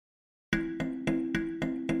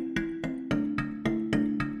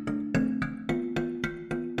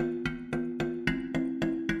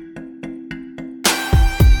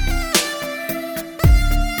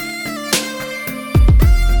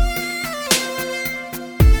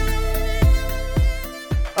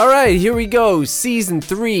All right, here we go. Season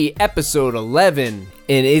 3, episode 11.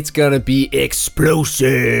 And it's going to be explosive.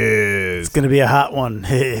 It's going to be a hot one.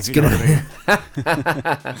 It's going to be.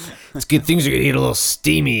 It's good. Things are going to get a little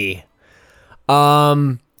steamy.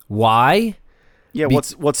 Why? Yeah,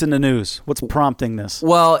 what's in the news? What's prompting this?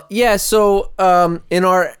 Well, yeah, so in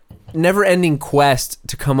our never-ending quest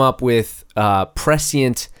to come up with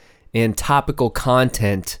prescient and topical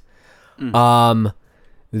content,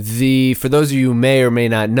 for those of you who may or may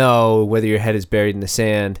not know, whether your head is buried in the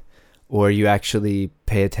sand or you actually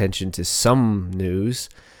pay attention to some news,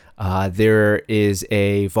 there is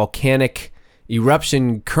a volcanic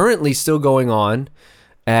eruption currently still going on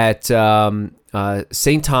at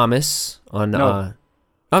St. Thomas on... No.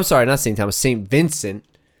 I'm sorry, not St. Thomas, St. Vincent.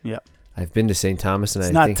 Yeah. I've been to St. Thomas, and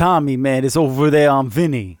it's not Tommy, man. It's over there on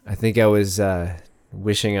Vinny. I think I was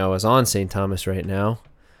wishing I was on St. Thomas right now.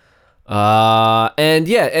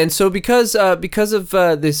 And so because of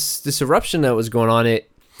this eruption that was going on,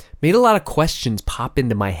 it made a lot of questions pop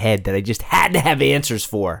into my head that I just had to have answers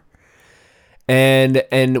for. And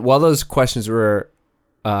while those questions were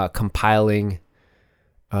compiling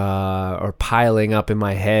or piling up in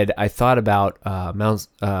my head, I thought about Mount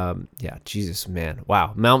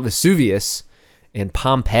Vesuvius and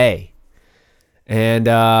Pompeii. And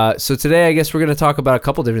so today, I guess we're going to talk about a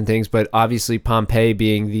couple different things, but obviously Pompeii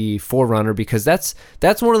being the forerunner, because that's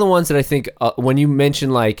one of the ones that I think when you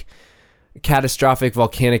mention like catastrophic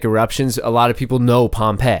volcanic eruptions, a lot of people know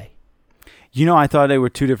Pompeii. You know, I thought they were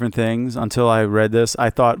two different things until I read this. I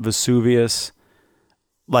thought Vesuvius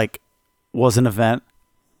was an event,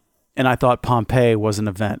 and I thought Pompeii was an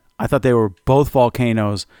event. I thought they were both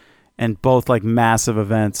volcanoes and both like massive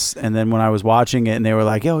events. And then when I was watching it and they were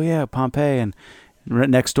like, oh yeah, Pompeii, and right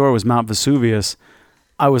next door was Mount Vesuvius,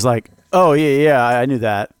 I was like, oh yeah, I knew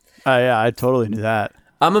that. I totally knew that.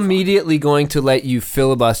 I'm immediately going to let you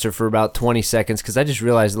filibuster for about 20 seconds because I just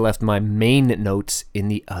realized I left my main notes in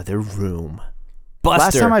the other room. Buster.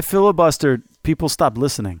 Last time I filibustered, people stopped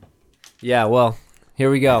listening. Yeah, well, here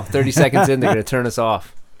we go. 30 seconds in, they're going to turn us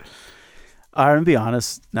off. I'm going to be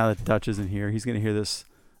honest, now that Dutch isn't here, he's going to hear this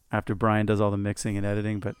after Brian does all the mixing and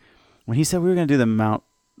editing. But when he said we were going to do the Mount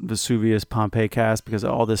Vesuvius Pompeii cast because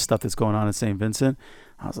of all this stuff that's going on in St. Vincent,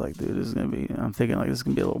 I was like, dude, I'm thinking like this is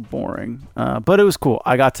going to be a little boring. But it was cool.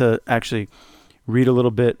 I got to actually read a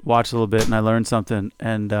little bit, watch a little bit, and I learned something.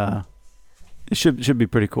 And it should be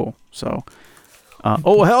pretty cool. So,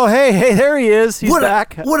 hey, there he is. He's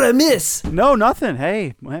back. What'd I miss? No, nothing.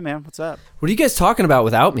 Hey, man, what's up? What are you guys talking about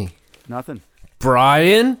without me? Nothing.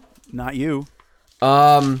 Brian? Not you.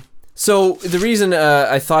 So the reason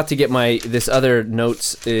I thought to get this other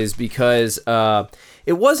notes is because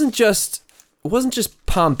it wasn't just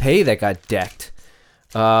Pompeii that got decked.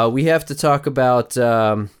 We have to talk about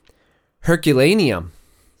Herculaneum.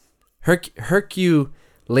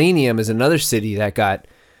 Herculaneum is another city that got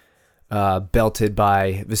belted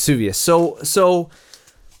by Vesuvius. So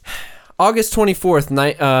August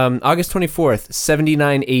 24th,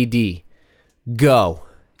 79 AD. Go.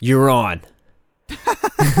 You're on.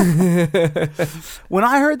 When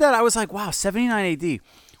I heard that, I was like, wow, 79 AD.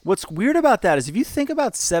 What's weird about that is if you think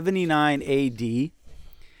about 79 AD, the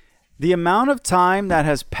amount of time that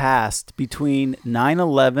has passed between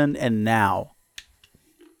 9/11 and now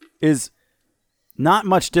is not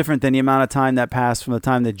much different than the amount of time that passed from the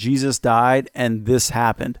time that Jesus died and this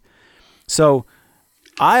happened. So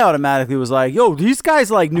I automatically was like, yo, these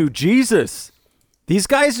guys like knew Jesus. These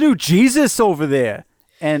guys knew Jesus over there.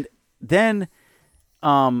 And then,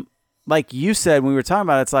 like you said, when we were talking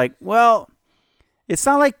about it, it's like, well, it's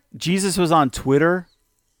not like Jesus was on Twitter.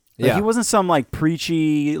 Like, he wasn't some like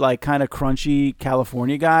preachy, like kind of crunchy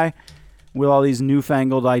California guy with all these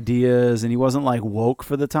newfangled ideas. And he wasn't like woke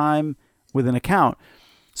for the time with an account.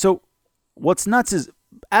 So what's nuts is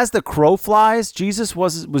as the crow flies, Jesus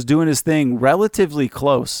was doing his thing relatively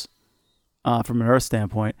close from an Earth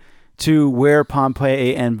standpoint to where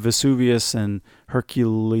Pompeii and Vesuvius and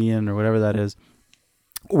Herculean or whatever that is,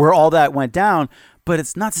 where all that went down. But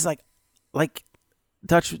it's nuts. It's like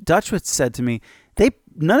Dutch said to me,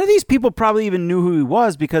 none of these people probably even knew who he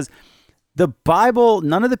was because the Bible,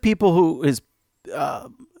 none of the people who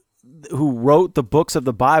wrote the books of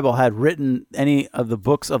the Bible had written any of the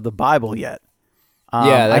books of the Bible yet.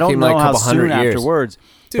 That I don't came know like a how couple soon hundred years afterwards,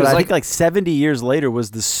 Dude, but I like, think like 70 years later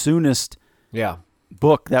was the soonest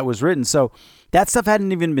book that was written. So that stuff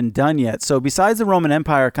hadn't even been done yet. So besides the Roman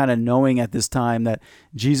Empire kind of knowing at this time that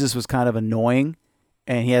Jesus was kind of annoying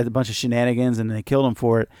and he had a bunch of shenanigans and they killed him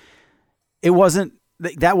for it, it wasn't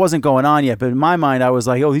that wasn't going on yet. But in my mind, I was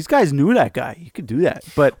like, oh, these guys knew that guy. You could do that.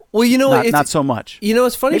 But well, not so much.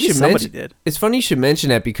 It's funny Maybe you should somebody mention. did. It's funny you should mention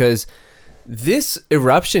that because this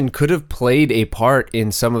eruption could have played a part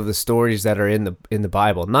in some of the stories that are in the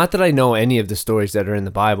Bible. Not that I know any of the stories that are in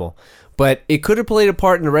the Bible, but it could have played a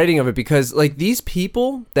part in the writing of it because, like, these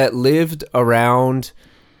people that lived around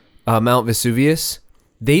Mount Vesuvius,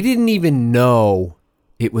 they didn't even know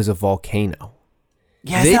it was a volcano.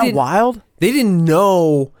 Yeah, is that wild? They didn't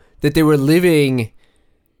know that they were living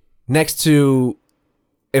next to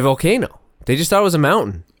a volcano. They just thought it was a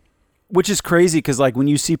mountain. Which is crazy because, like, when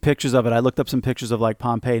you see pictures of it, I looked up some pictures of, like,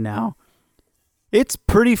 Pompeii now. It's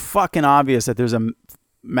pretty fucking obvious that there's a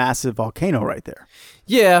massive volcano right there.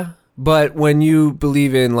 Yeah, but when you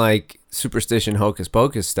believe in, like, superstition, hocus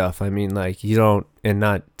pocus stuff, I mean, like, you don't, and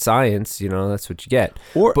not science, that's what you get.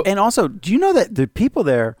 And also, do you know that the people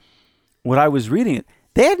there, what I was reading,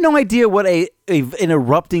 they had no idea what an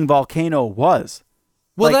erupting volcano was.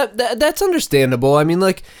 Well, like, that's understandable. I mean,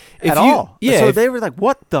 like, all. Yeah. So they were like,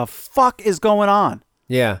 what the fuck is going on?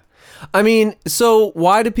 Yeah. I mean, so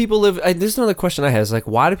why do people live? This is another question I have. Is like,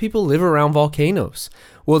 why do people live around volcanoes?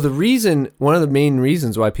 Well, one of the main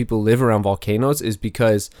reasons why people live around volcanoes is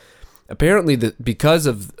because apparently because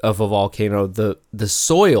of a volcano, the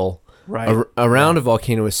soil around a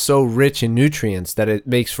volcano is so rich in nutrients that it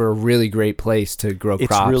makes for a really great place to grow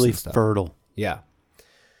crops. It's really and stuff. fertile. Yeah.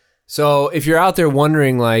 So if you're out there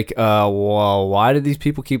wondering, like, well, why did these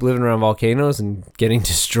people keep living around volcanoes and getting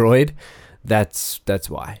destroyed? That's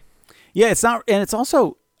why. Yeah, it's not, and it's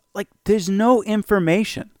also like there's no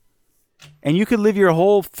information, and you could live your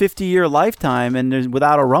whole 50-year lifetime and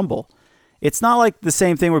without a rumble. It's not like the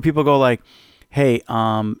same thing where people go like, "Hey,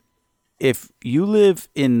 if you live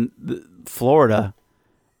in Florida."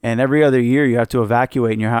 And every other year you have to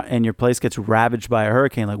evacuate and your place gets ravaged by a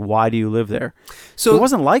hurricane. Like, why do you live there? So it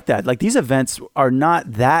wasn't like that. Like, these events are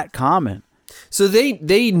not that common. So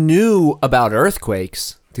they knew about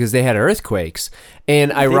earthquakes because they had earthquakes.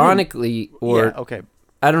 And ironically,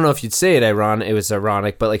 I don't know if you'd say it was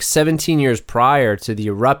ironic, but like 17 years prior to the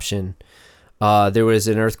eruption, there was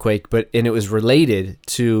an earthquake, and it was related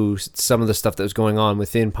to some of the stuff that was going on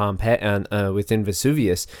within Pompeii and within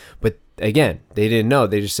Vesuvius. But again, they didn't know.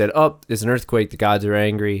 They just said, "Oh, there's an earthquake. The gods are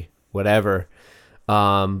angry. Whatever."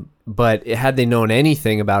 But had they known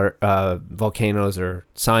anything about volcanoes or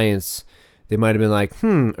science, they might have been like,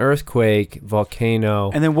 earthquake,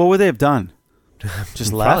 volcano. And then what would they have done?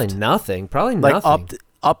 Just left? Probably nothing. Like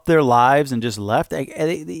up their lives and just left. They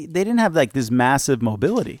didn't have like this massive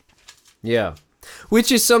mobility. Yeah,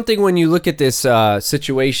 which is something when you look at this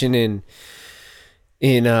situation in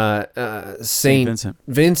Saint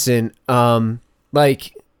Vincent,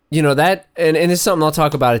 like, that, and it's something I'll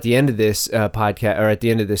talk about at the end of this podcast, or at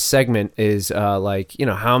the end of this segment, is like,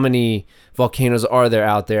 how many volcanoes are there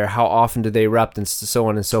out there? How often do they erupt, and so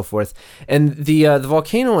on and so forth. And the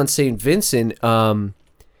volcano on Saint Vincent,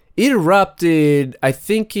 it erupted, I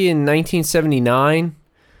think, in 1979,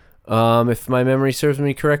 if my memory serves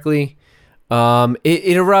me correctly.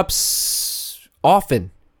 It erupts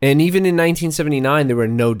often. And even in 1979, there were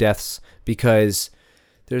no deaths because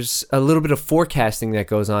there's a little bit of forecasting that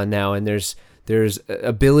goes on now, and there's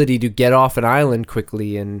ability to get off an island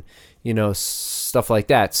quickly, and stuff like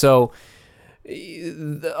that. So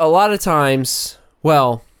a lot of times,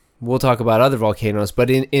 well, we'll talk about other volcanoes, but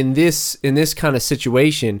in this kind of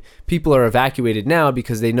situation, people are evacuated now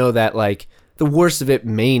because they know that, like, the worst of it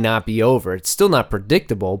may not be over. It's still not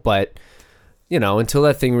predictable, but until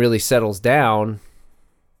that thing really settles down,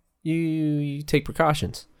 you take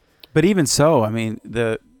precautions. But even so, I mean,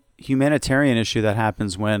 the humanitarian issue that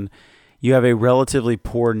happens when you have a relatively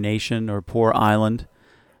poor nation or poor island,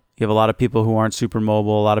 you have a lot of people who aren't super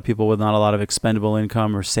mobile, a lot of people with not a lot of expendable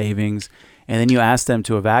income or savings, and then you ask them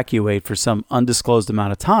to evacuate for some undisclosed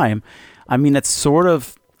amount of time. I mean, it's sort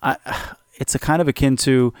of, it's a kind of akin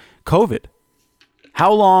to COVID.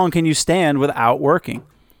 How long can you stand without working?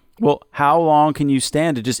 Well, how long can you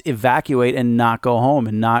stand to just evacuate and not go home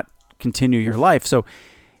and not continue your life? So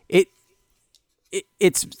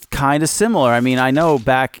it's kind of similar. I mean, I know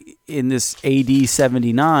back in this AD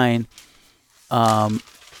 79,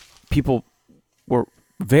 people were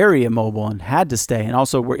very immobile and had to stay, and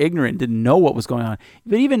also were ignorant, didn't know what was going on.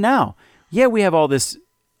 But even now, we have all this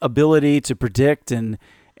ability to predict and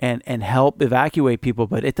help evacuate people,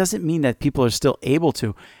 but it doesn't mean that people are still able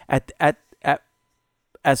to.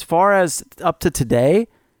 As far as up to today,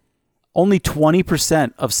 only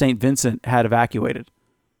 20% of St. Vincent had evacuated.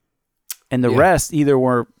 And the rest either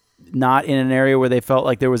were not in an area where they felt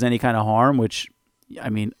like there was any kind of harm, which, I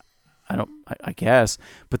mean, I guess.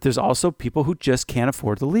 But there's also people who just can't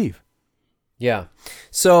afford to leave. Yeah.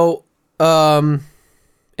 So, and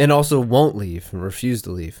also won't leave and refuse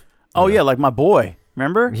to leave. Oh, yeah, like my boy.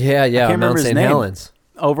 Remember? Yeah, I can't remember Mount his St. name. Helens.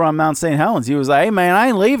 Over on Mount St. Helens. He was like, hey, man, I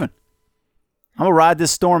ain't leaving. I'm going to ride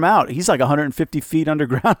this storm out. He's like 150 feet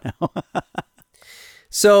underground now.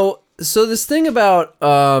 So this thing about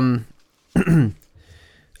why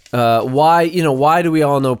do we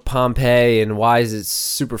all know Pompeii and why is it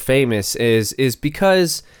super famous is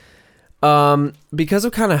because of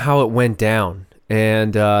kind of how it went down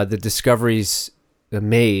and the discoveries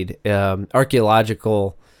made,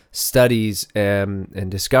 archaeological studies and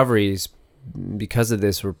discoveries because of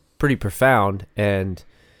this were pretty profound, and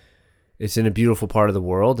it's in a beautiful part of the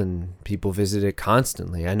world and people visit it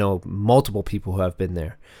constantly. I know multiple people who have been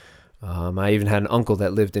there. I even had an uncle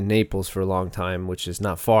that lived in Naples for a long time, which is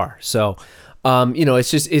not far. So,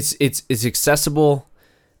 it's just, it's accessible.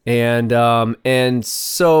 And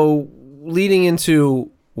so leading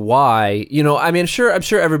into why, I'm sure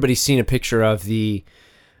everybody's seen a picture of the,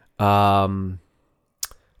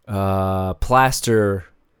 plaster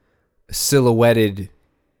silhouetted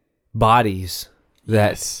bodies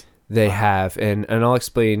that they have. And I'll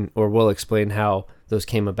explain, or will explain how those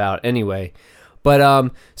came about anyway.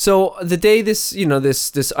 But so the day this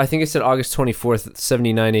I think it said August 24th,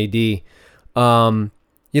 79 AD.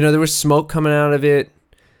 There was smoke coming out of it.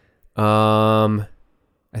 I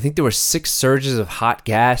think there were 6 surges of hot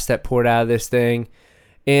gas that poured out of this thing.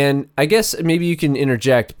 And I guess maybe you can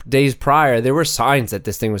interject. Days prior, there were signs that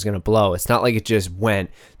this thing was going to blow. It's not like it just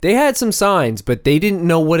went. They had some signs, but they didn't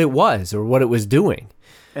know what it was or what it was doing.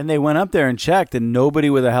 And they went up there and checked, and nobody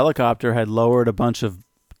with a helicopter had lowered a bunch of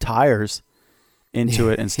tires into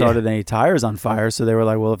it and started any tires on fire. So they were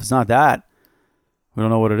like, well, if it's not that, we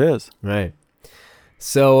don't know what it is. Right.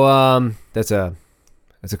 So that's a callback.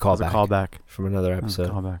 That's a callback from another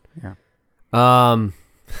episode. Callback. Yeah.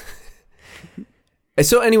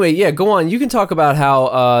 So anyway, yeah, go on. You can talk about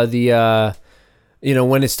how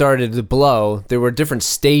when it started to blow, there were different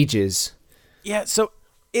stages. Yeah, so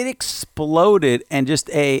it exploded and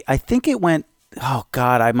I think it went, oh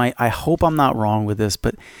God, I hope I'm not wrong with this,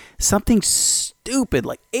 but something stupid,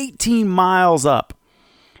 like 18 miles up.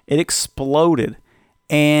 It exploded.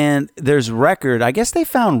 And there's record. I guess they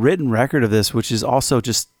found written record of this, which is also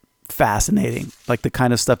just fascinating. Like the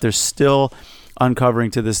kind of stuff they're still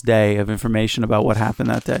uncovering to this day of information about what happened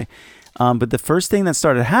that day. But the first thing that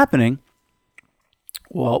started happening,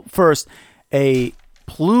 well, first, a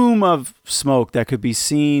plume of smoke that could be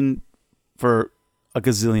seen for a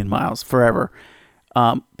gazillion miles, forever,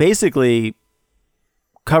 basically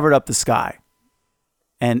covered up the sky.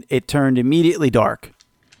 And it turned immediately dark.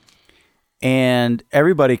 And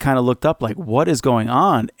everybody kind of looked up like, what is going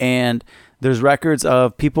on? And there's records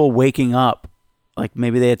of people waking up. Like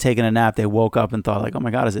maybe they had taken a nap. They woke up and thought like, oh my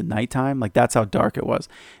God, is it nighttime? Like that's how dark it was.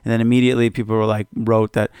 And then immediately people were like,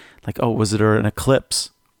 wrote that like, oh, was it an eclipse?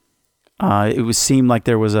 It seemed like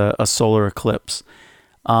there was a solar eclipse.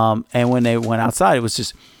 And when they went outside, it was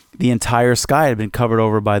just the entire sky had been covered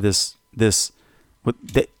over by this what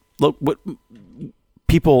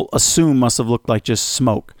people assume must have looked like just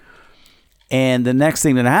smoke. And the next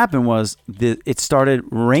thing that happened was it started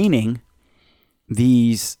raining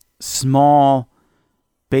these small,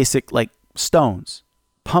 basic like stones,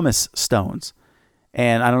 pumice stones.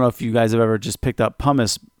 And I don't know if you guys have ever just picked up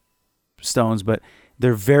pumice stones, but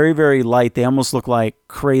they're very, very light. They almost look like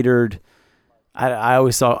cratered. I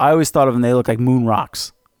always thought of them. They look like moon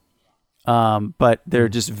rocks. But they're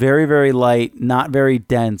just very, very light, not very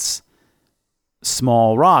dense,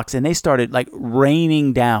 small rocks. And they started like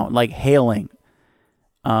raining down, like hailing,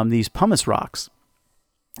 these pumice rocks.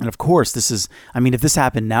 And of course, if this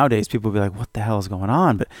happened nowadays, people would be like, what the hell is going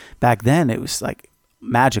on? But back then it was like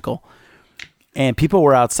magical. And people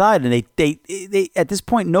were outside and they at this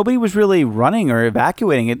point, nobody was really running or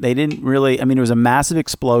evacuating it. They didn't really, it was a massive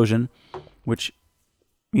explosion, which,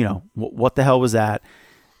 what the hell was that?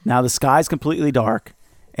 Now the sky's completely dark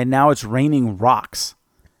and now it's raining rocks.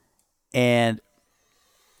 And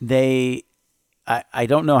I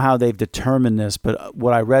don't know how they've determined this, but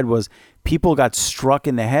what I read was people got struck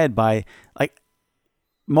in the head by, like,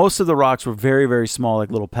 most of the rocks were very, very small,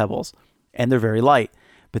 like little pebbles, and they're very light.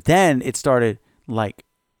 But then it started like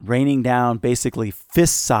raining down basically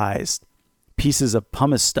fist-sized pieces of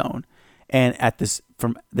pumice stone. And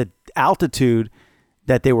from the altitude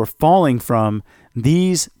that they were falling from,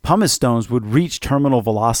 these pumice stones would reach terminal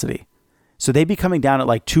velocity. So they'd be coming down at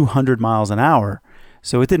like 200 miles an hour.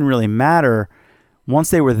 So it didn't really matter.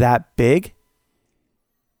 Once they were that big,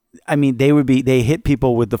 they hit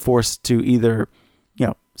people with the force to either,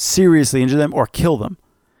 seriously injure them or kill them.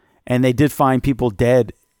 And they did find people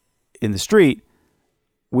dead in the street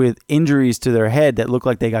with injuries to their head that looked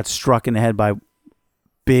like they got struck in the head by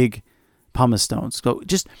big pumice stones. So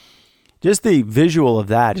just the visual of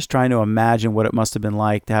that, just trying to imagine what it must have been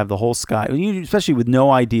like to have the whole sky, especially with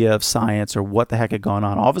no idea of science or what the heck had gone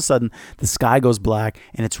on. All of a sudden, the sky goes black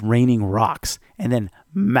and it's raining rocks, and then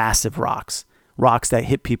massive rocks that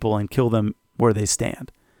hit people and kill them where they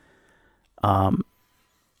stand.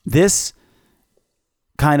 This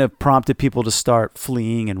kind of prompted people to start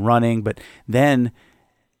fleeing and running, but then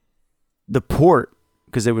the port,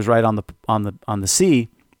 because it was right on the sea,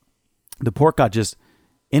 the port got just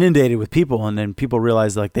inundated with people, and then people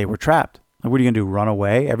realized like they were trapped. Like, what are you gonna do? Run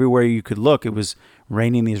away? Everywhere you could look, it was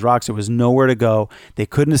raining these rocks. There was nowhere to go. They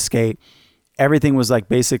couldn't escape. Everything was like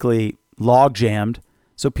basically log jammed,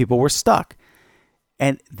 so people were stuck.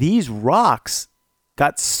 And these rocks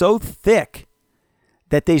got so thick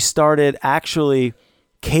that they started actually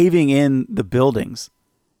caving in the buildings.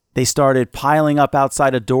 They started piling up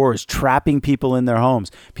outside of doors, trapping people in their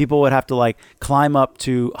homes. People would have to like climb up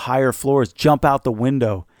to higher floors, jump out the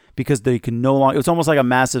window because they could no longer. It was almost like a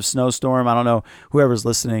massive snowstorm. I don't know whoever's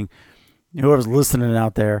listening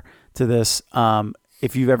out there to this.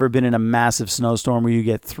 If you've ever been in a massive snowstorm where you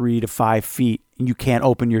get 3 to 5 feet and you can't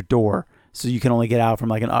open your door, so you can only get out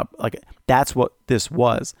from that's what this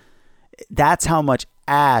was. That's how much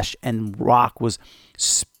ash and rock was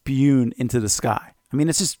spewed into the sky. I mean,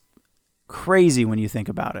 it's just crazy when you think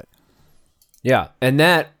about it. Yeah, and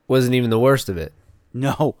that wasn't even the worst of it.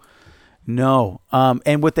 No.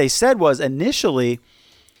 And what they said was initially,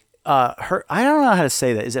 I don't know how to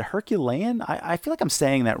say that. Is it Herculean? I feel like I'm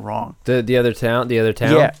saying that wrong. The other town?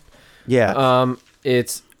 Yeah.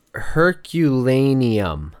 It's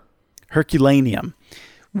Herculaneum. Herculaneum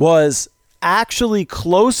was actually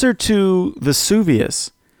closer to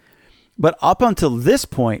Vesuvius. But up until this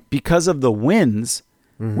point, because of the winds,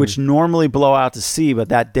 which normally blow out to sea, but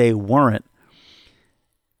that day weren't,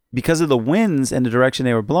 because of the winds and the direction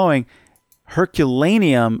they were blowing,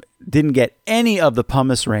 Herculaneum didn't get any of the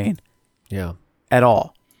pumice rain at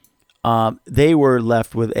all. They were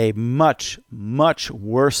left with a much, much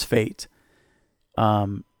worse fate,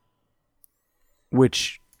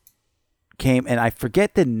 which came, and I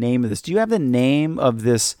forget the name of this. Do you have the name of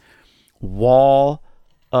this wall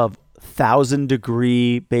of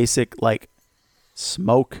 1,000-degree basic like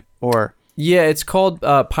smoke? Or it's called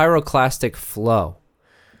pyroclastic flow.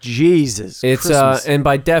 Jesus, it's Christmas. And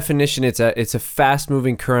by definition, it's a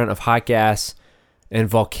fast-moving current of hot gas and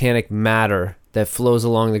volcanic matter that flows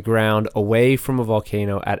along the ground away from a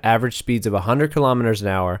volcano at average speeds of 100 kilometers an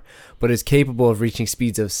hour, but is capable of reaching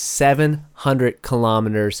speeds of 700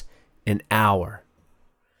 kilometers an hour.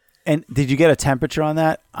 And did you get a temperature on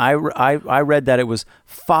that? I read that it was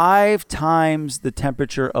 5 times the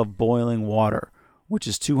temperature of boiling water, which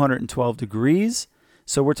is 212 degrees.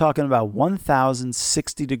 So we're talking about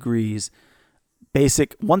 1,060 degrees,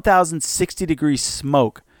 basic 1,060 degree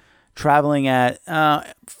smoke traveling at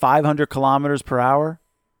 500 kilometers per hour.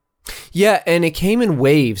 Yeah, and it came in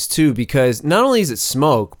waves too, because not only is it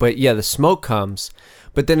smoke, but the smoke comes,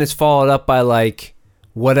 but then it's followed up by like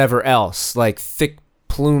whatever else, like thick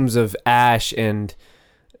plumes of ash and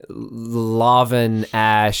lava and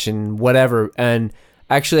ash and whatever. And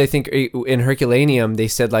actually, I think in Herculaneum they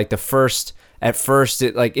said like at first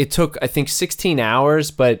it took I think 16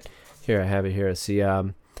 hours, but here I have it here. Let's see.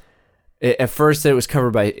 At first it was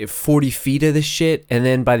covered by 40 feet of this shit, and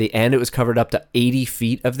then by the end it was covered up to 80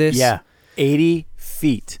 feet of this. Yeah, 80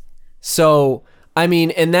 feet. So I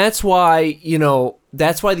mean, and that's why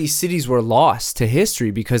these cities were lost to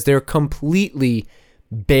history, because they're completely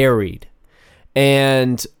buried.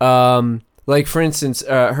 And like for instance,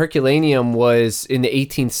 Herculaneum was in the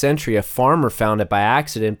 18th century. A farmer found it by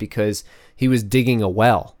accident because he was digging a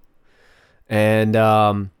well, and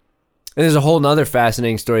there's a whole nother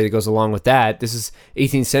fascinating story that goes along with that. This is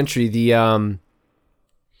 18th century. The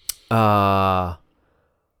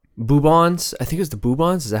Bourbons, I think it was the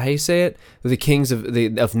Bourbons. Is that how you say it? The kings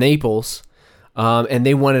of Naples, and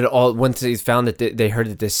they wanted once they found that they heard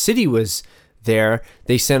that the city was there,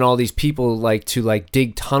 they sent all these people to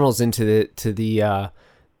dig tunnels into the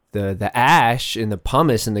ash and the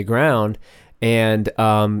pumice in the ground, and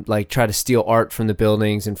try to steal art from the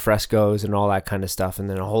buildings and frescoes and all that kind of stuff. And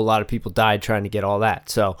then a whole lot of people died trying to get all that.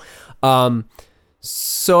 So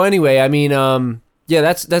anyway, I mean,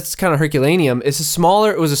 that's kind of Herculaneum. It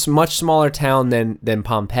was a much smaller town than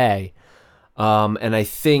Pompeii. And I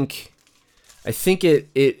think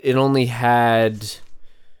it only had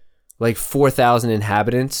like 4,000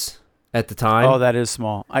 inhabitants at the time. Oh, that is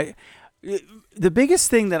small. the biggest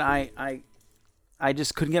thing that I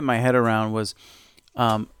just couldn't get my head around was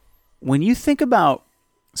when you think about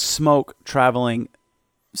smoke traveling,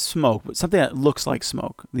 smoke, but something that looks like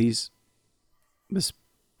smoke. This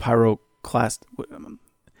pyroclast,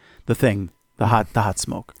 the hot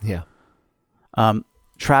smoke. Yeah.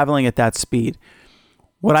 Traveling at that speed.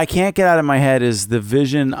 What I can't get out of my head is the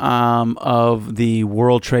vision of the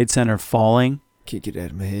World Trade Center falling. Can't get it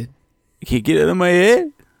out of my head. I can't get it out of my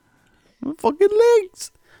head. My fucking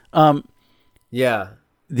legs. Yeah.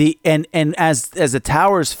 And as the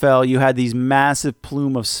towers fell, you had these massive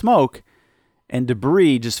plume of smoke and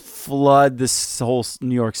debris just flood this whole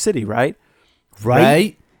New York City, right?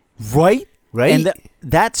 Right. And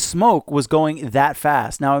that smoke was going that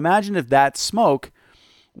fast. Now imagine if that smoke,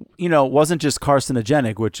 wasn't just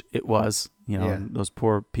carcinogenic, which it was. And those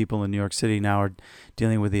poor people in New York City now are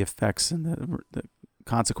dealing with the effects and the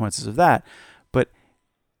consequences of that. But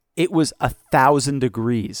it was 1,000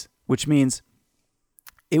 degrees, which means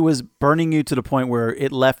it was burning you to the point where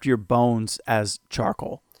it left your bones as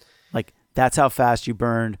charcoal. Like, that's how fast you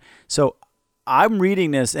burned. So I'm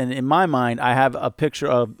reading this, and in my mind, I have a picture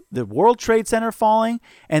of the World Trade Center falling,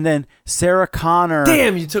 and then Sarah Connor.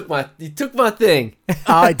 Damn, you took my thing.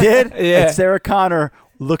 I did? Yeah. And Sarah Connor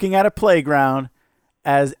looking at a playground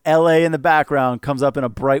as LA in the background comes up in a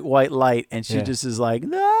bright white light, and she just is like,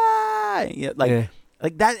 nah!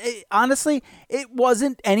 Like that, honestly, it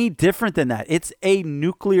wasn't any different than that. It's a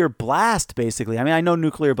nuclear blast, basically. I mean, I know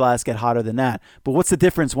nuclear blasts get hotter than that, but what's the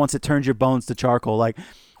difference once it turns your bones to charcoal? Like,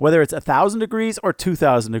 whether it's 1,000 degrees or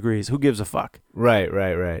 2,000 degrees, who gives a fuck? Right.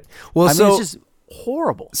 Well, I mean, it's just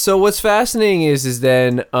horrible. So what's fascinating is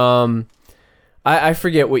then, I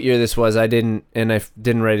forget what year this was. I didn't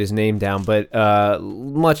write his name down, but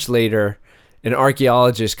much later, an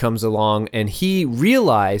archaeologist comes along and he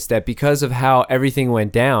realized that because of how everything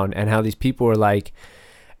went down and how these people were like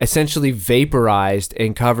essentially vaporized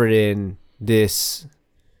and covered in this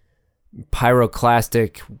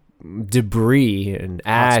pyroclastic debris and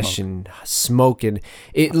ash and smoke, and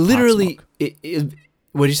it literally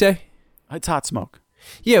what'd you say? It's hot smoke.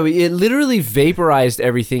 Yeah, it literally vaporized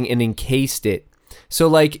everything and encased it. So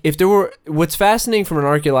like what's fascinating from an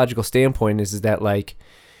archaeological standpoint is that like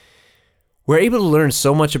we're able to learn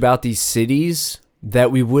so much about these cities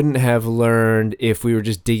that we wouldn't have learned if we were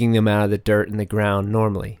just digging them out of the dirt in the ground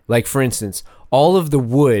normally. Like, for instance, all of the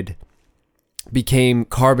wood became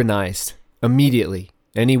carbonized immediately,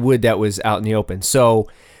 any wood that was out in the open. So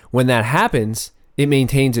when that happens, it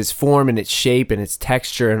maintains its form and its shape and its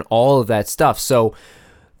texture and all of that stuff. So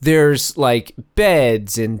there's like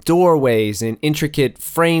beds and doorways and intricate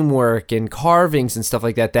framework and carvings and stuff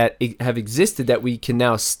like that that have existed that we can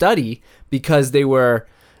now study because they were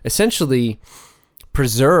essentially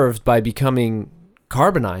preserved by becoming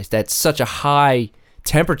carbonized at such a high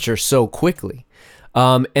temperature so quickly.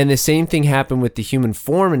 And the same thing happened with the human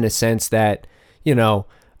form in the sense that,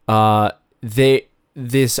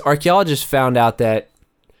 this archaeologist found out that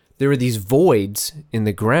there were these voids in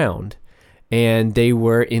the ground, and they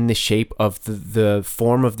were in the shape of the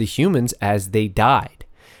form of the humans as they died.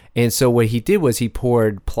 And so what he did was he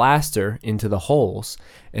poured plaster into the holes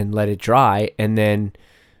and let it dry, and then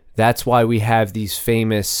that's why we have these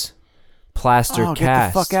famous plaster casts. Get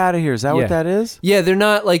the fuck out of here. Is that what that is? Yeah, they're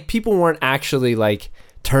not like, people weren't actually like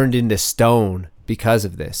turned into stone because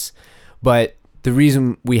of this. But the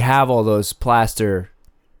reason we have all those plaster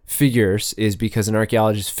figures is because an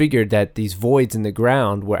archaeologist figured that these voids in the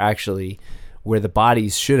ground were actually where the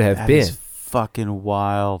bodies should have been. That is fucking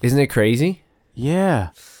wild. Isn't it crazy? Yeah.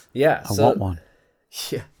 Yeah. I want one.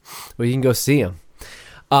 Yeah. Well, you can go see them.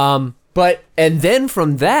 But, and then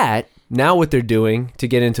from that, now what they're doing, to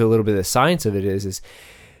get into a little bit of the science of it is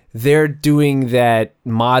they're doing that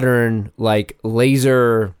modern, like,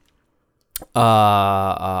 laser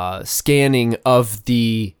scanning of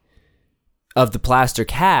the plaster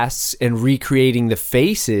casts and recreating the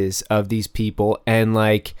faces of these people. And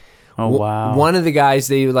like, oh wow, one of the guys,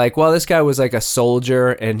 they were like, well, this guy was like a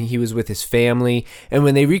soldier and he was with his family, and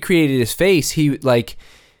when they recreated his face, he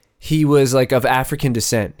was like of African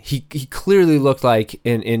descent. He clearly looked like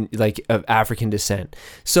in like of African descent.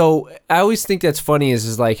 So I always think that's funny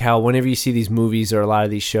is like how whenever you see these movies or a lot of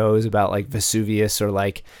these shows about like Vesuvius, or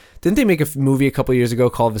like, didn't they make a movie a couple years ago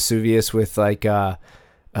called Vesuvius with like the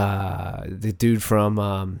dude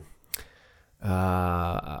from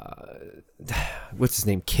what's his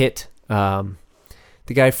name, Kit, the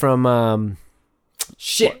guy from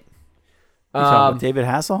shit, David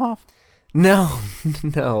Hasselhoff? No.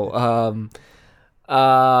 The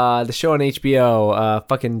show on HBO,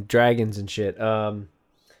 fucking dragons and shit. Oh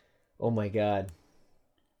my god.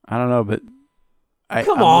 I don't know, but Come I'm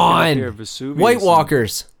looking up on. here, Vesuvius White and-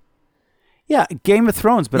 Walkers. Yeah, Game of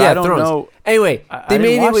Thrones, but Yeah, I don't Thrones. know. Anyway, I they didn't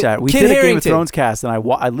made it watch with that. We Kit did a Game of Harington. Thrones cast, and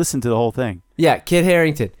I listened to the whole thing. Yeah, Kit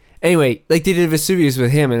Harington. Anyway, like they did Vesuvius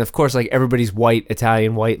with him, and of course, like everybody's white,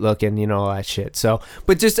 Italian, white looking, all that shit. So,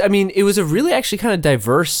 but just, I mean, it was a really actually kind of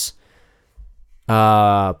diverse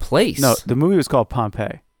place. No, the movie was called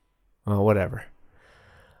Pompeii. Oh, whatever.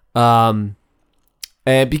 And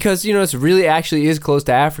because it's really actually is close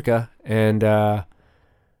to Africa, and so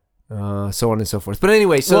on and so forth. But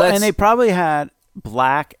anyway, so that's, and they probably had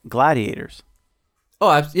black gladiators.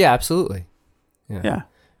 yeah, absolutely. Yeah,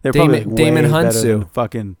 they're Damon- probably Damon way better Hunsu. than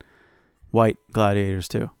fucking white gladiators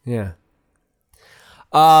too. Yeah.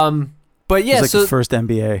 But yeah, It was like so the first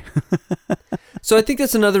NBA. so I think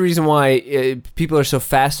that's another reason why people are so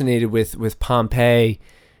fascinated with Pompeii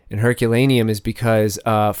and Herculaneum is because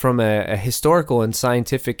from a historical and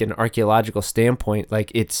scientific and archaeological standpoint, like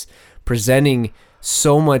it's presenting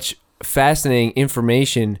so much fascinating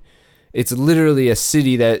information. It's literally a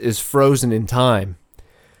city that is frozen in time,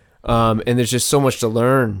 and there's just so much to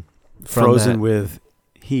learn. From Frozen that. with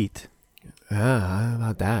heat. How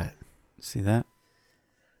about that? See that?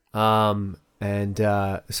 And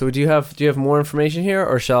so do you have more information here,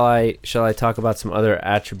 or shall I talk about some other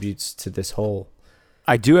attributes to this whole?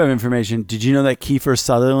 I do have information. Did you know that Kiefer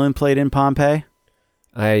Sutherland played in Pompeii?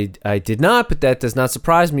 I did not, but that does not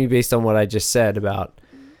surprise me based on what I just said about,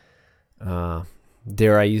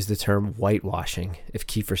 dare I use the term whitewashing, if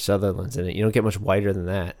Kiefer Sutherland's in it. You don't get much whiter than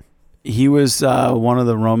that. He was one of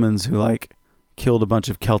the Romans who killed a bunch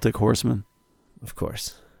of Celtic horsemen. Of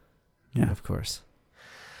course. Yeah. Of course.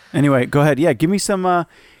 Anyway, go ahead. Yeah, give me some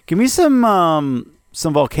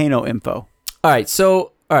volcano info. All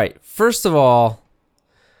right. First of all,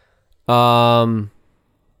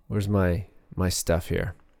 where's my stuff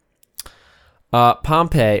here?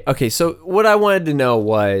 Pompeii. Okay, so what I wanted to know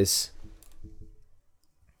was,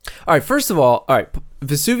 all right, first of all,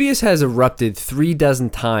 Vesuvius has erupted 36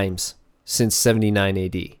 times since 79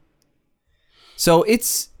 AD. So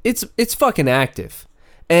it's fucking active.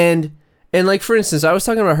 And like, for instance, I was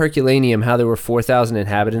talking about Herculaneum, how there were 4,000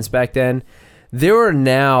 inhabitants back then. There are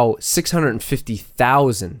now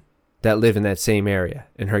 650,000 that live in that same area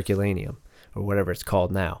in Herculaneum, or whatever it's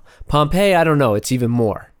called now. Pompeii, I don't know, it's even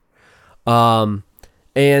more.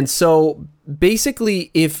 And so basically,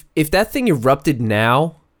 if that thing erupted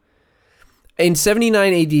now, in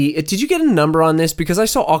 79 AD, did you get a number on this? Because I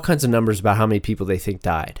saw all kinds of numbers about how many people they think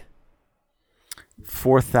died.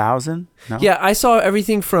 4,000? No? Yeah, I saw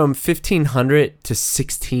everything from 1,500 to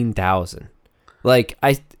 16,000. Like,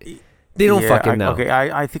 they don't fucking know. Okay,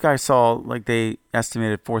 I think I saw they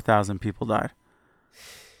estimated 4,000 people died,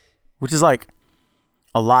 which is a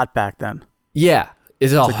lot back then. Yeah,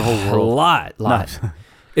 it's like the whole world. lot. No.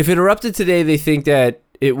 If it erupted today, they think that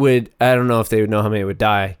it would, I don't know if they would know how many would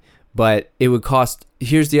die, but it would cost,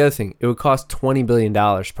 here's the other thing, it would cost $20 billion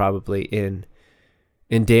probably in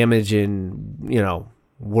damage in,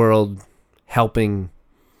 world helping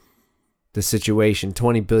the situation.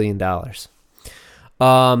 $20 billion.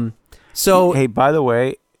 So Hey, by the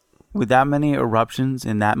way, with that many eruptions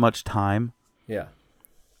in that much time, yeah.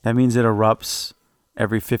 that means it erupts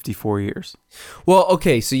every 54 years. Well,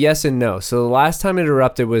 okay, so yes and no. So the last time it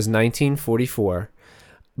erupted was 1944,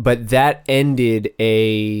 but that ended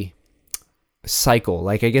a cycle.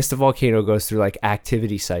 I guess the volcano goes through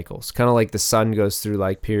activity cycles, kind of like the sun goes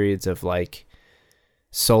through periods of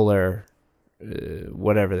solar,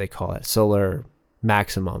 whatever they call it, solar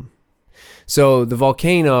maximum. So the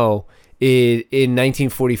volcano in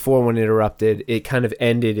 1944, when it erupted, it kind of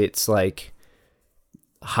ended its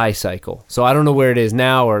high cycle. So I don't know where it is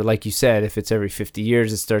now, or like you said, if it's every 50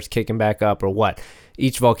 years it starts kicking back up or what.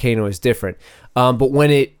 Each volcano is different. But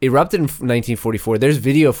when it erupted in 1944, there's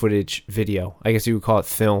video, I guess you would call it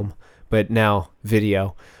film, but now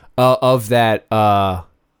video, of that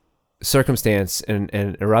circumstance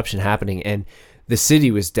and eruption happening. And the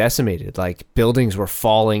city was decimated. Buildings were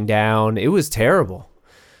falling down. It was terrible.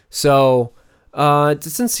 So it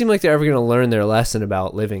doesn't seem like they're ever going to learn their lesson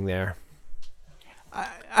about living there.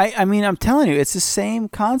 I mean, I'm telling you, it's the same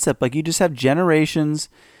concept. You just have generations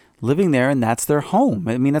living there, and that's their home.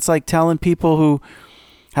 I mean, it's like telling people who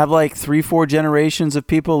have 3-4 generations of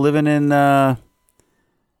people living in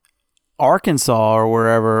Arkansas or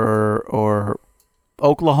wherever, or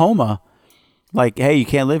Oklahoma, hey, you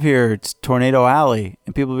can't live here. It's Tornado Alley,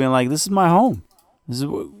 and people being this is my home. This is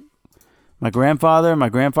my grandfather, my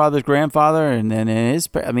grandfather's grandfather, and then his.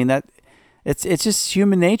 I mean that. It's just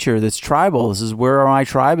human nature. That's tribal. This is where my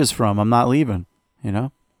tribe is from. I'm not leaving.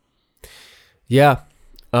 Yeah.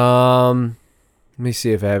 Let me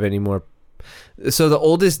see if I have any more So the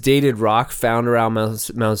oldest dated rock found around Mount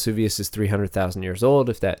Vesuvius is 300,000 years old.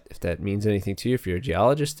 If that means anything to you, if you're a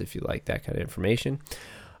geologist, if you like that kind of information.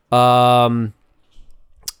 Let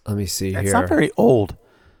me see here. It's not very old.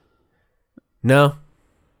 No.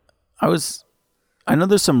 I know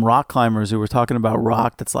there's some rock climbers who were talking about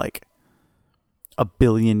rock that's like 1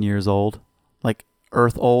 billion years old, like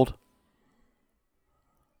Earth old.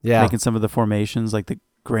 Yeah. Making some of the formations, like the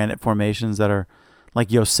granite formations that are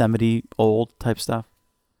like Yosemite old type stuff.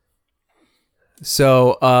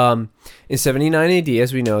 So, in 79 AD,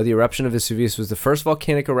 as we know, the eruption of Vesuvius was the first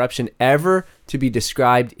volcanic eruption ever to be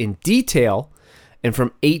described in detail. And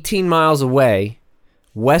from 18 miles away,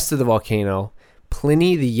 west of the volcano,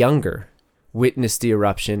 Pliny the Younger witnessed the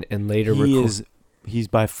eruption and later He's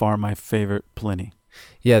by far my favorite Pliny.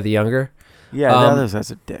 Yeah, the Younger. Yeah, the others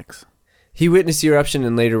guys are dicks. He witnessed the eruption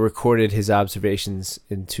and later recorded his observations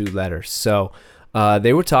in 2 letters. So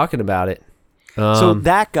they were talking about it. So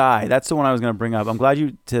that guy, that's the one I was going to bring up. I'm glad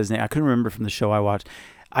you said his name. I couldn't remember from the show I watched.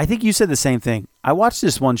 I think you said the same thing. I watched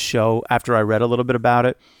this one show after I read a little bit about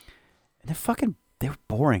it, and they were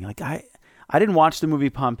boring. Like I didn't watch the movie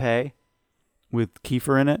Pompeii with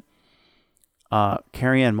Kiefer in it.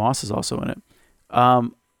 Carrie-Anne Moss is also in it.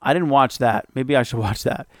 I didn't watch that. Maybe I should watch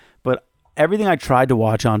that. But everything I tried to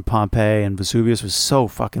watch on Pompeii and Vesuvius was so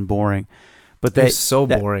fucking boring. But it's so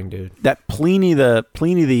boring, dude. That Pliny the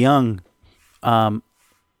Young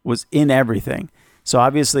was in everything. So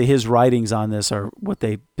obviously his writings on this are what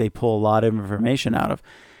they pull a lot of information out of.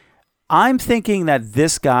 I'm thinking that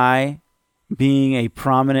this guy, being a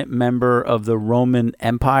prominent member of the Roman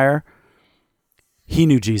Empire, he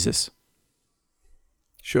knew Jesus.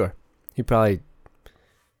 Sure. He probably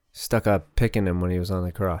stuck a pick in him when he was on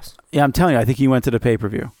the cross. Yeah, I'm telling you, I think he went to the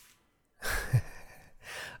pay-per-view.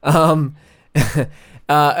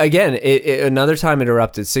 Again, another time it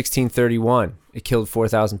erupted, 1631. It killed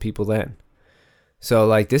 4,000 people then. So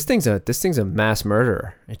like this thing's a mass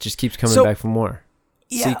murderer. It just keeps coming back for more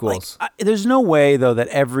sequels. Like, there's no way though that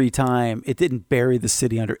every time it didn't bury the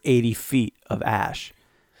city under 80 feet of ash.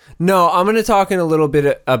 No, I'm going to talk in a little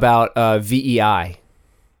bit about VEI,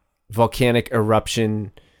 volcanic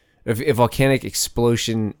eruption, volcanic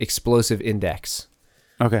explosion, explosive index.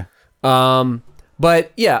 Okay.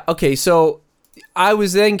 But yeah, okay. So I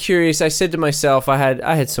was then curious. I said to myself, I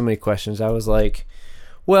had so many questions. I was like,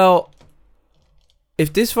 well,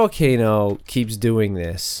 if this volcano keeps doing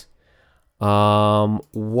this,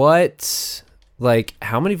 what, like,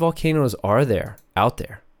 how many volcanoes are there out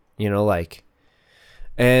there?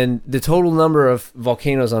 And the total number of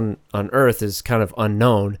volcanoes on Earth is kind of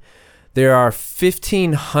unknown. There are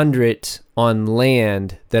 1,500 on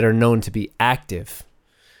land that are known to be active.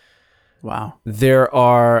 Wow. There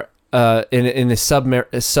are in a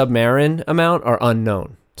submarine amount are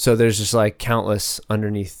unknown. So there's just like countless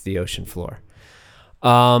underneath the ocean floor.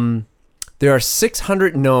 There are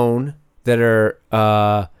 600 known that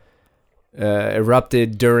are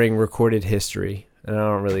erupted during recorded history. And I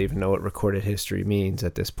don't really even know what recorded history means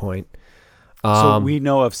at this point. So we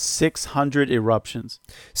know of 600 eruptions.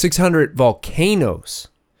 600 volcanoes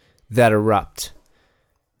that erupt.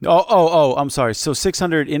 Oh, I'm sorry. So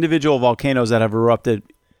 600 individual volcanoes that have erupted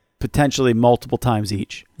potentially multiple times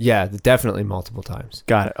each. Yeah, definitely multiple times.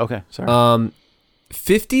 Got it. Okay, sorry.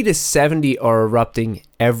 50 to 70 are erupting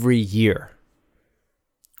every year.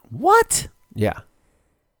 What? Yeah.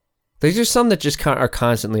 There's just some that just are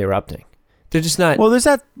constantly erupting. They're just not. Well, there's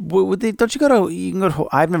that. Don't you go to? You can go to.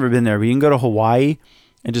 I've never been there, but you can go to Hawaii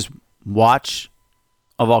and just watch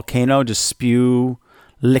a volcano just spew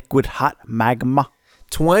liquid hot magma.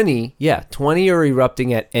 20 are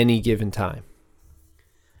erupting at any given time.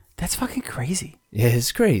 That's fucking crazy. Yeah,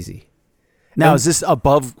 it's crazy. Now, is this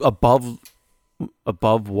above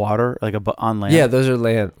water, like on land? Yeah, those are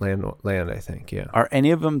land. I think. Yeah. Are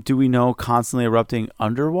any of them? Do we know constantly erupting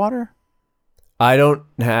underwater? I don't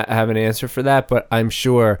have an answer for that, but I'm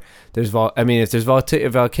sure there's if there's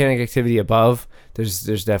volcanic activity above,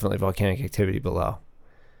 there's definitely volcanic activity below.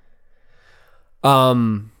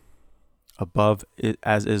 Above it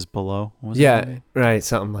as is below. Right,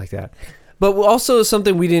 something like that. But also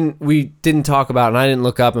something we didn't talk about, and I didn't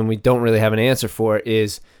look up, and we don't really have an answer for,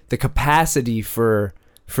 is the capacity for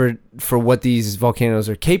what these volcanoes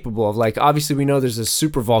are capable of. Like, obviously we know there's a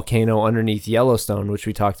super volcano underneath Yellowstone, which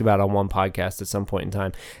we talked about on one podcast at some point in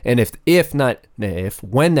time. And when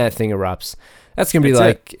that thing erupts, that's going to be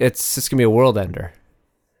it's just going to be a world ender.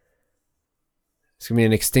 It's going to be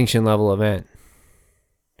an extinction level event.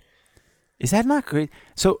 Is that not great?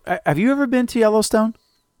 So have you ever been to Yellowstone?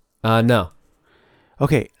 No.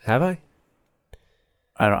 Okay. Have I?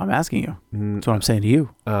 I'm asking you. That's what I'm saying to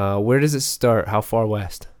you. Where does it start? How far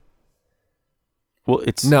west? Well,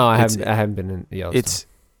 it's no, I haven't been in Yellowstone.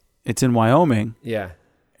 It's in Wyoming. Yeah.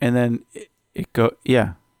 And then it go.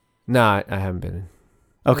 Yeah. No, I haven't been in.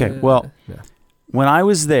 Okay. Well, when I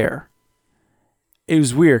was there, it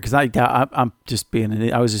was weird because I'm just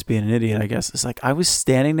being I was just being an idiot, I guess. It's like I was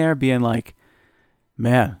standing there being like,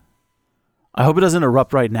 man, I hope it doesn't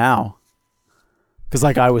erupt right now. Because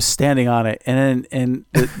like I was standing on it, and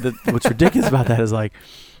what's ridiculous about that is like,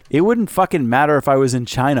 it wouldn't fucking matter if I was in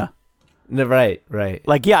China. No, right.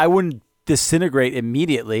 Like, yeah, I wouldn't disintegrate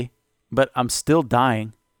immediately, but I'm still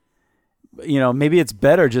dying. You know, maybe it's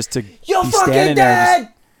better just to You're be fucking standing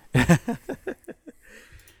dead. there.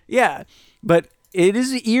 Yeah, but it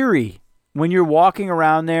is eerie when you're walking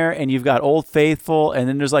around there and you've got Old Faithful, and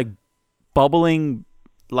then there's like bubbling,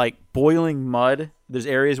 like boiling mud. There's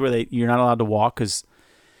areas where you're not allowed to walk because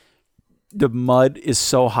the mud is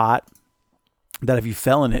so hot that if you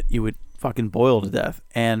fell in it, you would fucking boil to death.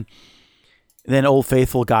 And then Old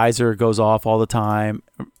Faithful geyser goes off all the time.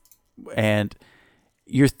 And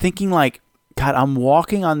you're thinking like, God, I'm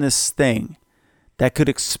walking on this thing that could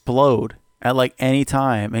explode at like any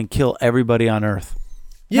time and kill everybody on Earth.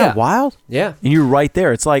 Isn't that wild? Yeah. And you're right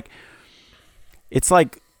there. It's like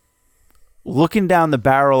looking down the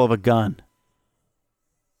barrel of a gun.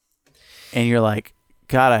 And you're like,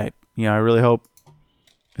 God, I really hope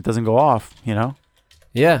it doesn't go off, you know?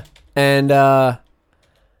 Yeah. And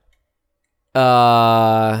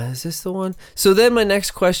is this the one? So then my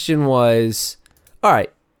next question was, all right,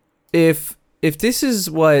 if this is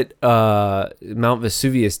what Mount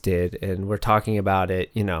Vesuvius did, and we're talking about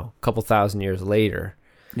it, a couple thousand years later,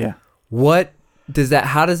 yeah,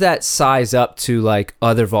 how does that size up to like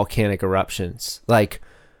other volcanic eruptions? Like,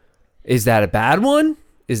 is that a bad one?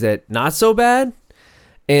 Is that not so bad?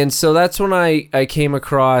 And so that's when I came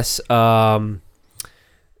across the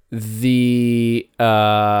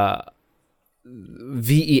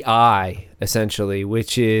VEI, essentially,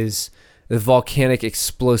 which is the Volcanic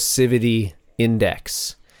Explosivity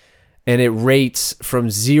Index. And it rates from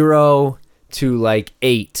 0 to like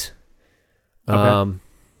 8. Okay.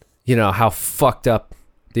 How fucked up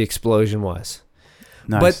the explosion was.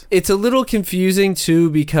 Nice. But it's a little confusing too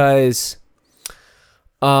because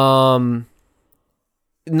not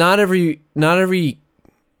every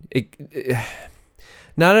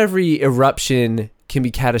eruption can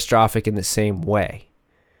be catastrophic in the same way.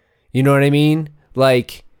 You know what I mean?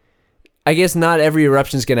 Like, I guess not every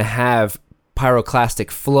eruption is going to have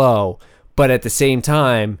pyroclastic flow, but at the same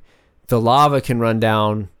time, the lava can run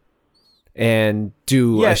down and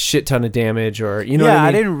do a shit ton of damage, or what I mean?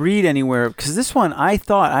 I didn't read anywhere because this one I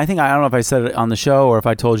don't know if I said it on the show or if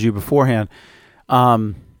I told you beforehand.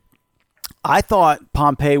 I thought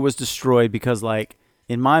Pompeii was destroyed because, like,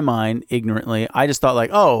 in my mind, ignorantly, I just thought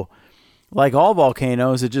like, oh, like all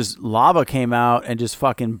volcanoes, it just lava came out and just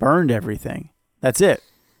fucking burned everything. That's it.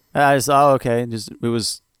 I just thought, okay, it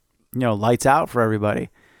was, lights out for everybody.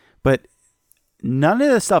 But none of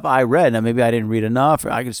the stuff I read, now maybe I didn't read enough, or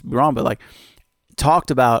I could be wrong, but like talked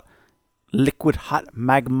about liquid hot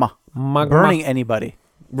magma burning anybody.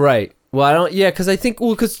 Right. Well,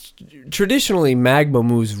 because traditionally magma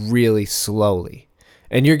moves really slowly,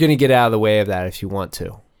 and you're going to get out of the way of that if you want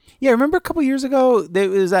to. Yeah, remember a couple years ago, there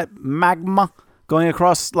was that magma going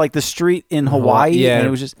across like the street in Hawaii? Yeah. And it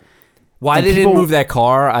was just... Why they didn't move that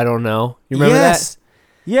car, I don't know. You remember that?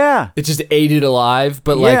 Yeah. It just ate it alive,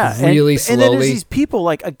 but like really slowly. And then there's these people,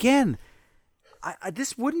 like, again,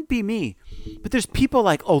 this wouldn't be me, but there's people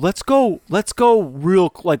like, oh, let's go walk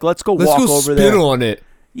over there. Spin on it.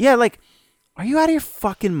 Yeah, like, are you out of your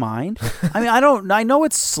fucking mind? I mean, I know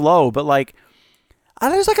it's slow, but like,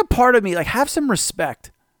 there's like a part of me, like, have some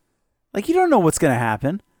respect. Like, you don't know what's going to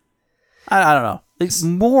happen. I don't know. Like,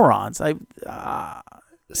 morons. Anyway.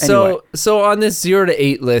 So on this 0 to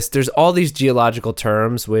 8 list, there's all these geological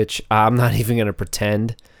terms, which I'm not even going to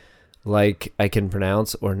pretend like I can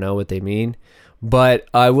pronounce or know what they mean. But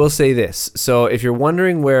I will say this. So if you're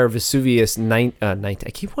wondering where Vesuvius, I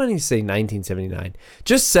keep wanting to say 1979,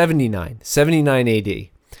 just 79 AD.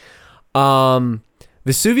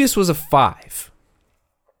 Vesuvius was a 5.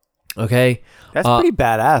 Okay? That's pretty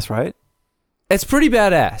badass, right? It's pretty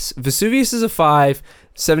badass. Vesuvius is a 5,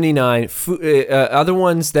 79. Other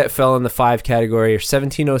ones that fell in the 5 category are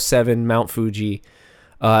 1707 Mount Fuji,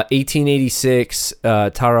 1886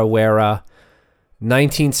 Tarawera,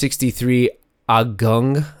 1963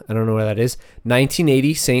 Agung. I don't know where that is.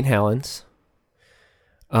 1980 St. Helens.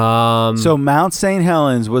 So Mount St.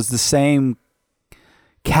 Helens was the same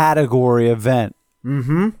category event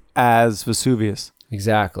as Vesuvius.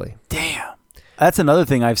 Exactly. Damn. That's another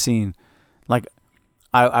thing I've seen. Like,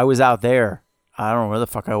 I was out there. I don't know where the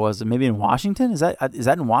fuck I was. Maybe in Washington. Is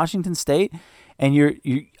that in Washington State? And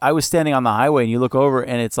I was standing on the highway, and you look over,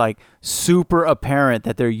 and it's like super apparent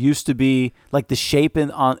that there used to be like the shape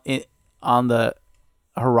on the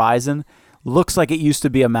horizon looks like it used to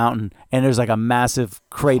be a mountain, and there's like a massive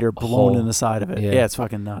crater blown in the side of it. Yeah, it's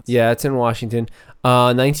fucking nuts. Yeah, it's in Washington.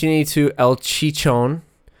 1982 El Chichon.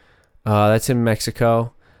 That's in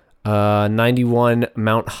Mexico. 91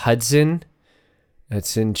 Mount Hudson.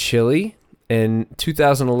 That's in Chile. In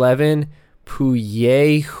 2011,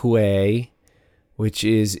 Puyehue, which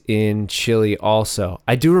is in Chile also.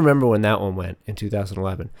 I do remember when that one went in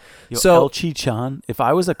 2011. So El Chichon, if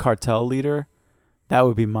I was a cartel leader, that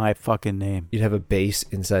would be my fucking name. You'd have a base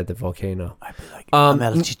inside the volcano. I'd be like, I'm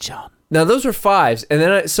El Chichon. Now those were 5s, and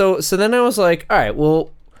then then I was like, all right,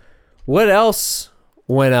 well, what else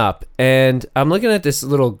went up? And I'm looking at this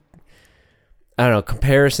little, I don't know,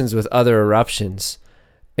 comparisons with other eruptions,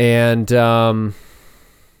 and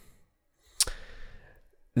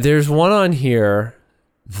there's one on here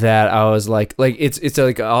that I was like it's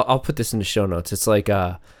like I'll put this in the show notes. It's like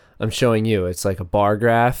I'm showing you. It's like a bar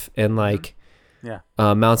graph, and like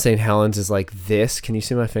Mount St. Helens is like this. Can you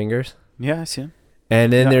see my fingers? Yeah, I see them.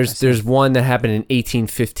 And then there's one that happened in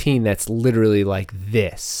 1815 that's literally like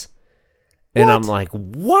this. And I'm like,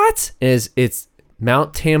 what? It's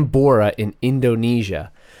Mount Tambora in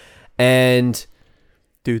Indonesia. And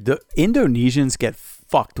dude, the Indonesians get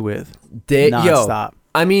fucked with nonstop.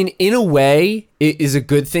 I mean, in a way, it is a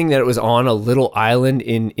good thing that it was on a little island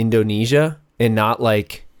in Indonesia and not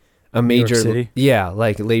like a major city. Yeah,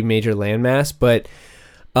 like a major landmass. But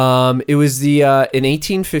it was the in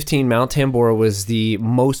 1815, Mount Tambora was the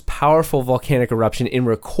most powerful volcanic eruption in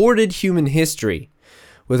recorded human history,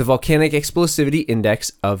 with a volcanic explosivity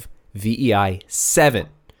index of VEI 7.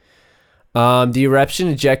 The eruption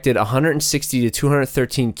ejected 160 to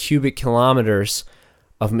 213 cubic kilometers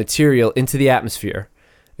of material into the atmosphere.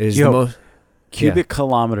 It is the most cubic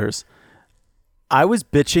kilometers. I was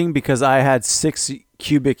bitching because I had 6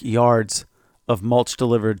 cubic yards of mulch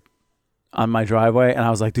delivered on my driveway, and I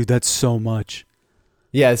was like, dude, that's so much.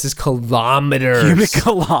 Yeah, this is kilometers. Cubic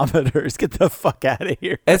kilometers. Get the fuck out of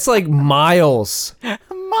here. It's like miles.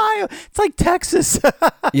 It's like Texas.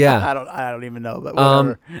 Yeah. I don't even know, but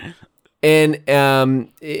whatever. And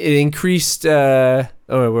it increased. Where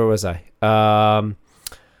was I?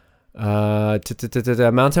 Mount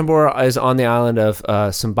Tambora is on the island of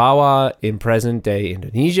Sumbawa in present-day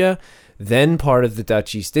Indonesia, then part of the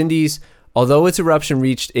Dutch East Indies. Although its eruption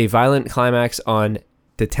reached a violent climax on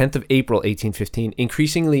the 10th of April, 1815,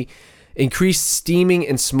 increased steaming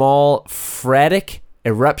and small phreatic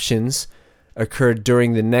eruptions occurred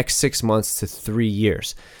during the next 6 months to 3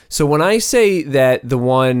 years. So when I say that the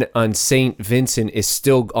one on St. Vincent is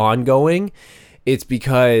still ongoing, it's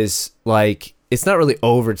because like it's not really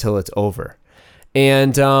over till it's over.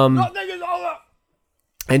 And nothing is over.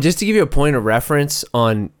 And just to give you a point of reference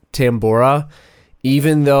on Tambora,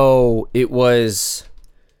 even though it was,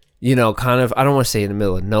 kind of, I don't want to say in the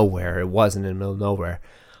middle of nowhere. It wasn't in the middle of nowhere.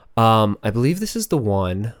 I believe this is the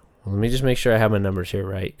one. Well, let me just make sure I have my numbers here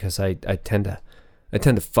right, because I tend to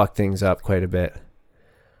fuck things up quite a bit.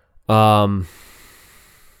 I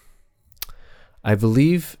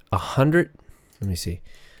believe 100. Let me see.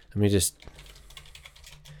 Let me just.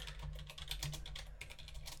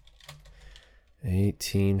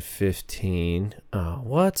 1815. Oh,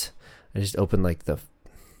 what? I just opened like the.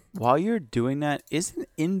 While you're doing that, isn't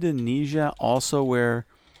Indonesia also where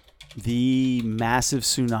the massive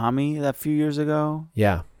tsunami that few years ago?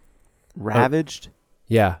 Yeah. Ravaged?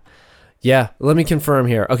 Yeah. Yeah. Let me confirm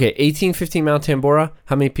here. Okay, 1815 Mount Tambora.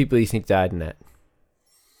 How many people do you think died in that?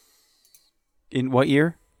 In what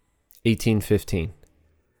year? 1815.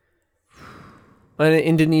 On an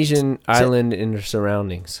Indonesian island in their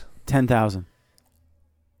surroundings. 10,000.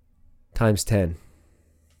 Times 10.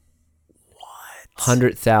 What?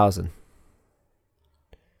 100,000.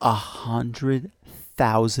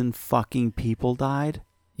 100,000 fucking people died?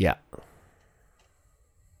 Yeah.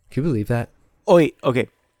 Can you believe that? Oh wait, okay.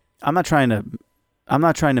 I'm not trying to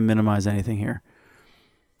minimize anything here.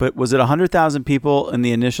 But was it 100,000 people in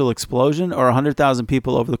the initial explosion, or 100,000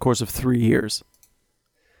 people over the course of 3 years?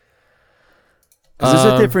 Because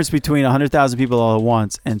there's a difference between 100,000 people all at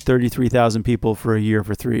once and 33,000 people for a year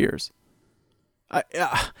for 3 years.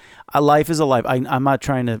 Life is a life. I'm not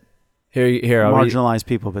trying to marginalize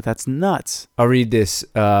people, but that's nuts. I'll read this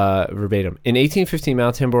verbatim. In 1815,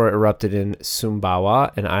 Mount Tambora erupted in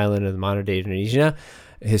Sumbawa, an island of the modern-day Indonesia.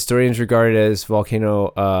 Historians regard it as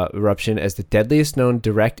volcano eruption as the deadliest known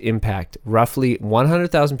direct impact. Roughly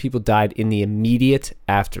 100,000 people died in the immediate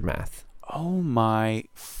aftermath. Oh my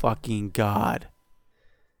fucking God.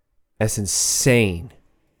 That's insane.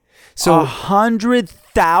 So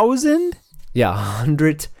 100,000? Yeah,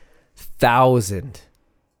 100,000.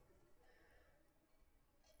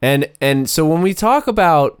 And so when we talk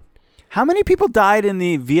about how many people died in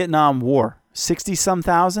the Vietnam War? 60-some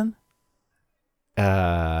thousand? You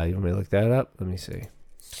want me to look that up? Let me see.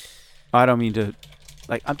 I don't mean to,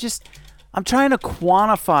 I'm trying to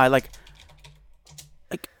quantify,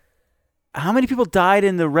 how many people died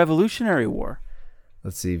in the Revolutionary War?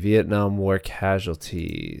 Let's see. Vietnam War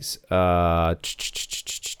casualties. Do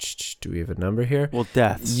we have a number here? Well,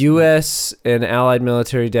 deaths. U.S. and Allied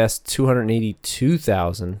military deaths,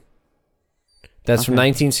 282,000. That's from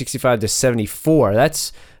 1965 to 74.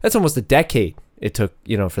 That's almost a decade it took,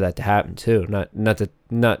 for that to happen too. Not to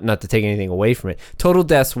take anything away from it. Total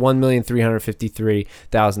deaths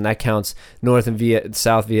 1,353,000. That counts North and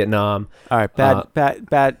South Vietnam. All right, bad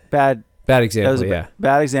example.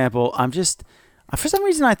 Bad example. I'm just for some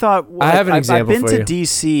reason I thought I have an example. I've been to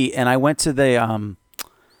D.C. and I went to the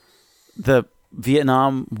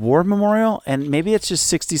Vietnam War Memorial, and maybe it's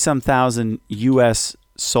just 60-some thousand U.S.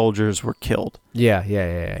 soldiers were killed. Yeah.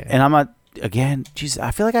 And I'm not, again, geez,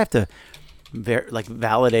 I feel like I have to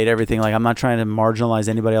validate everything. I'm not trying to marginalize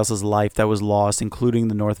anybody else's life that was lost, including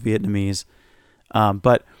the North Vietnamese.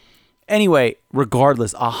 But anyway,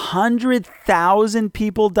 regardless, 100,000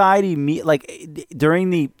 people died during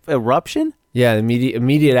the eruption. Yeah,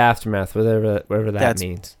 immediate aftermath, whatever that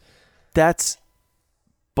means. That's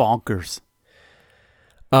bonkers.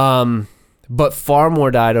 But far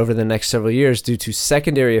more died over the next several years due to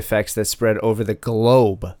secondary effects that spread over the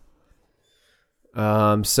globe.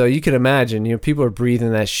 So you can imagine, people are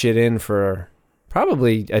breathing that shit in for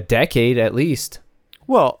probably a decade at least.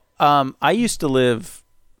 Well, I used to live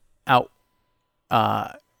out.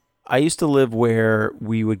 I used to live where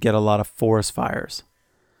we would get a lot of forest fires.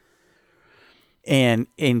 And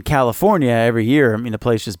in California, every year, the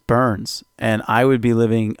place just burns. And I used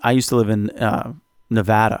to live in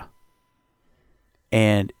Nevada.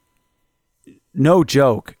 And no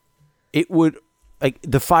joke, it would,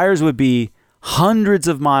 the fires would be hundreds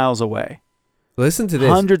of miles away. Listen to this.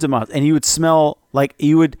 Hundreds of miles. And you would smell it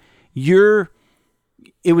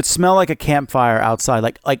would smell like a campfire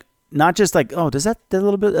outside. Not just does that a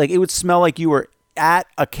little bit, it would smell like you were at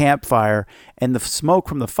a campfire, and the smoke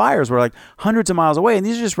from the fires were hundreds of miles away. And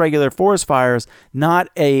these are just regular forest fires, not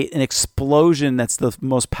an explosion that's the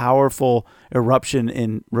most powerful eruption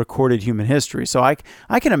in recorded human history. So I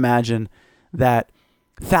can imagine that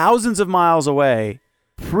thousands of miles away,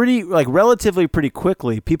 relatively pretty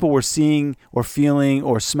quickly, people were seeing or feeling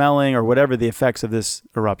or smelling or whatever the effects of this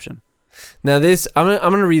eruption. Now I'm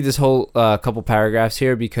gonna read this whole couple paragraphs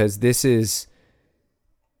here because this is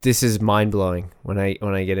mind-blowing when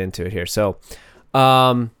I get into it here. So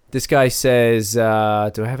this guy says, do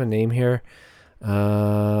I have a name here?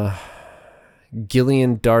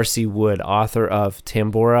 Gillian Darcy Wood, author of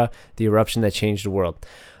Tambora, The Eruption That Changed the World.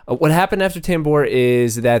 What happened after Tambora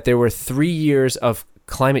is that there were 3 years of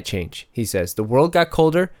climate change, he says. The world got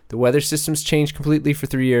colder, the weather systems changed completely for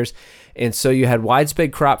 3 years, and so you had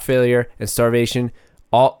widespread crop failure and starvation,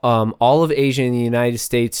 all of Asia and the United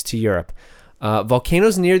States to Europe.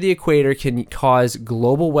 Volcanoes near the equator can cause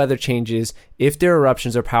global weather changes if their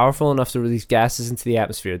eruptions are powerful enough to release gases into the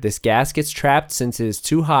atmosphere. This gas gets trapped since it is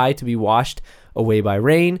too high to be washed away by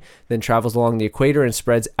rain, then travels along the equator and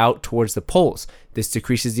spreads out towards the poles. This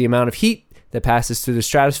decreases the amount of heat that passes through the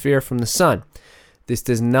stratosphere from the sun. This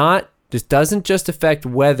doesn't just affect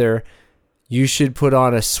whether you should put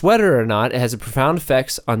on a sweater or not. It has a profound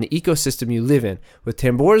effects on the ecosystem you live in. With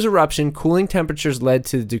Tambora's eruption, cooling temperatures led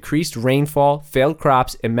to decreased rainfall, failed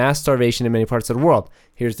crops, and mass starvation in many parts of the world.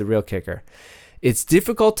 Here's the real kicker. It's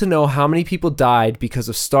difficult to know how many people died because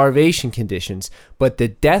of starvation conditions, but the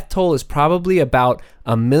death toll is probably about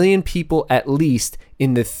 1 million people at least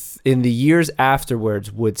in the years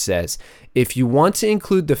afterwards, Wood says. If you want to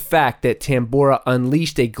include the fact that Tambora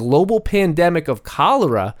unleashed a global pandemic of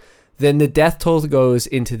cholera, then the death toll goes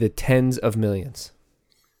into the tens of millions.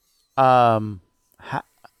 How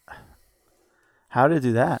to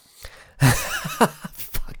do that?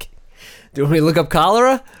 Fuck. Do you want me to look up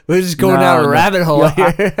cholera? We're just going down a rabbit hole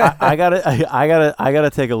here. I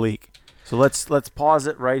gotta take a leak. So let's pause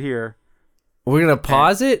it right here. We're gonna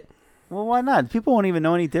pause it? Well, why not? People won't even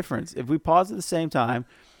know any difference if we pause at the same time,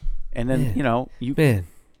 and then Man,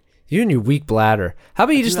 You and your weak bladder. How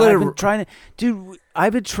about you just Dude, let I've it? been trying to, dude.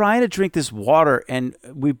 I've been trying to drink this water, and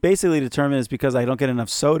we basically determined it's because I don't get enough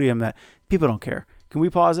sodium. That people don't care. Can we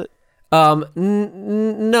pause it? No,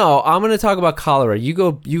 I'm going to talk about cholera. You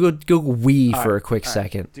go wee for a quick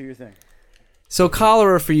second. Do your thing. So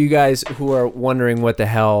cholera, for you guys who are wondering what the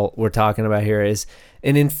hell we're talking about here, is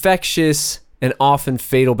an infectious and often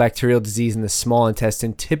fatal bacterial disease in the small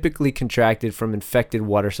intestine, typically contracted from infected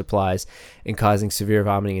water supplies and causing severe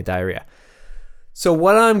vomiting and diarrhea. So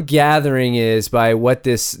what I'm gathering is, by what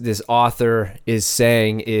this author is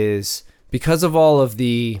saying, is because of all of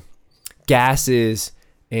the gases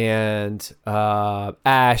and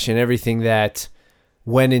ash and everything that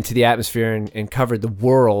went into the atmosphere and covered the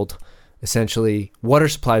world, essentially, water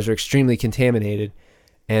supplies are extremely contaminated,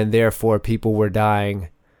 and therefore people were dying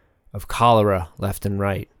of cholera left and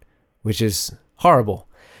right, which is horrible.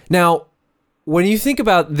 Now, when you think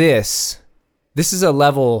about this is a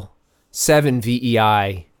level 7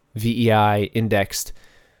 VEI indexed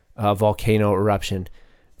volcano eruption.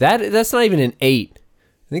 That's not even an 8. I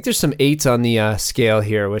think there's some 8s on the scale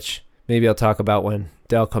here, which maybe I'll talk about when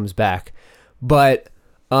Dell comes back. But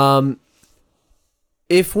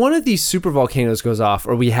if one of these super volcanoes goes off,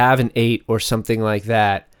 or we have an 8 or something like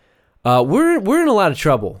that, we're in a lot of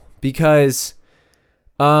trouble. Because,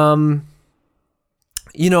 if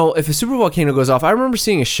a super volcano goes off, I remember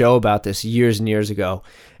seeing a show about this years and years ago,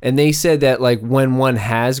 and they said that, like, when one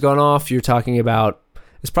has gone off, you're talking about,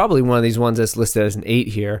 it's probably one of these ones that's listed as an 8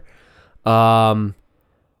 here.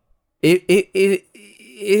 It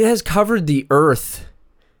has covered the earth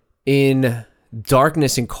in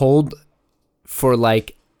darkness and cold for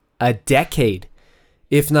like a decade,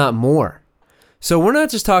 if not more. So we're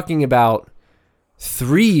not just talking about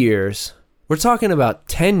 3 years, we're talking about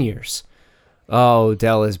 10 years. Oh,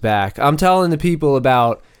 Dell is back. I'm telling the people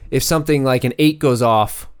about if something like an 8 goes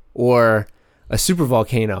off or a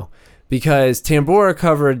supervolcano, because Tambora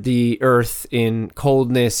covered the earth in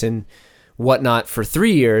coldness and whatnot for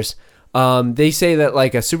 3 years. They say that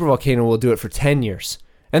like a supervolcano will do it for 10 years.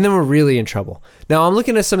 And then we're really in trouble. Now, I'm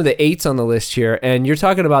looking at some of the 8s on the list here, and you're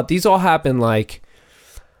talking about these all happen like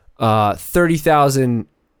 30,000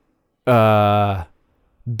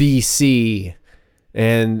 BC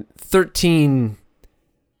and 13.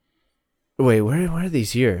 Wait, where are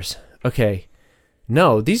these years? Okay.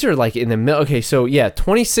 No, these are like in the middle. Okay, so yeah,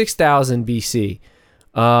 26,000 BC,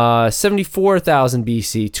 74,000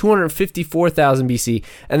 BC, 254,000 BC,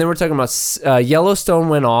 and then we're talking about Yellowstone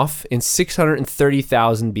went off in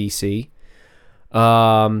 630,000 BC,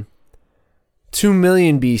 2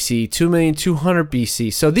 million BC, 2,200,000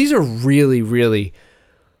 BC. So these are really, really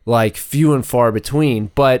like few and far between.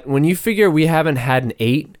 But when you figure we haven't had an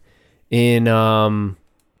 8 in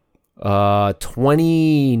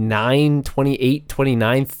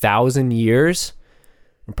 29,000 years,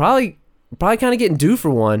 we're probably kind of getting due for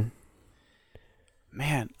one.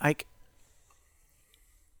 Man, a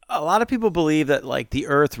lot of people believe that like the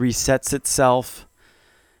earth resets itself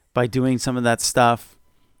by doing some of that stuff.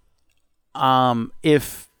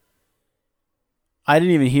 If I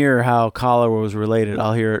didn't even hear how cholera was related,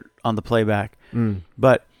 I'll hear it on the playback.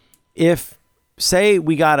 But if, say,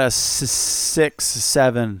 we got a 6,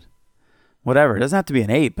 7, whatever, it doesn't have to be an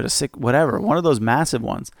 8, but a 6, whatever, one of those massive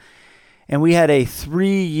ones, and we had a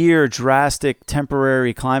 3-year drastic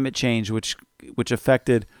temporary climate change, which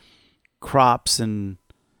affected crops and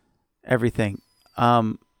everything.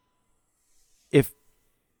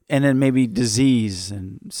 And then maybe disease,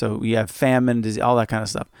 and so you have famine, disease, all that kind of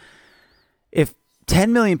stuff. If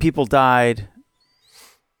 10 million people died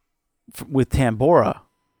with Tambora,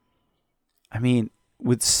 I mean,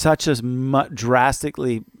 with such a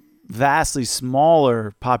drastically, vastly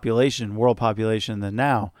smaller population, world population than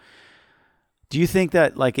now, do you think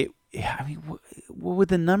that like it? I mean, what would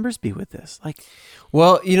the numbers be with this? Like,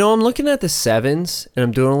 well, I'm looking at the 7s and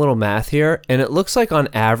I'm doing a little math here, and it looks like on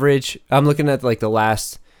average, I'm looking at like the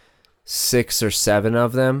last 6 or 7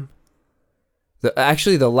 of them.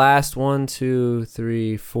 Actually, the last 1, 2,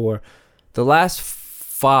 3, 4, the last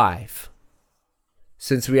 5,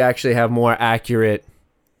 since we actually have more accurate,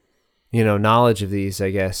 knowledge of these, I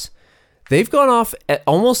guess, they've gone off at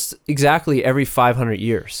almost exactly every 500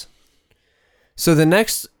 years. So the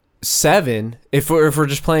next 7, if we're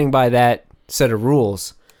just playing by that set of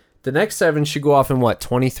rules, the next 7 should go off in what,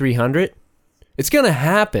 2300? It's gonna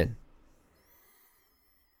happen.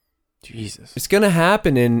 Jesus, it's gonna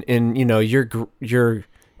happen in your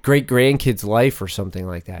great grandkid's life or something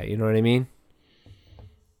like that. You know what I mean?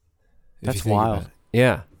 That's wild.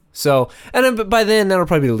 Yeah. So, and then, but by then that'll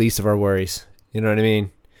probably be the least of our worries. You know what I mean?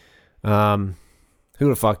 Who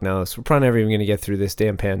the fuck knows? We're probably never even going to get through this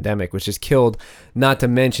damn pandemic, which has killed, not to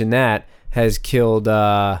mention that, has killed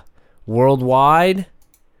worldwide.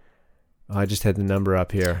 Oh, I just had the number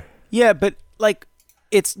up here. Yeah, but like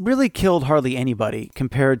it's really killed hardly anybody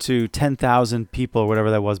compared to 10,000 people or whatever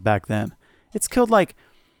that was back then. It's killed like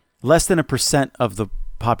less than 1% of the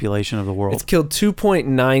population of the world. It's killed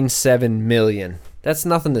 2.97 million. That's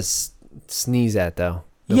nothing to sneeze at, though.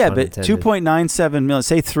 No yeah, pun but intended. 2.97 million,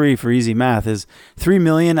 say 3 for easy math, is 3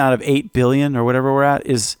 million out of 8 billion or whatever we're at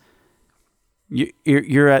is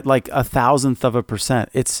you're at like 1,000%.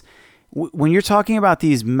 It's when you're talking about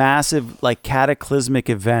these massive like cataclysmic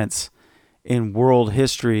events in world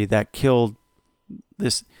history that killed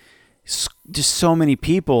this just so many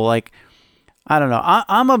people. Like, I don't know.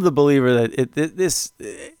 I'm of the believer that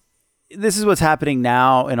this is what's happening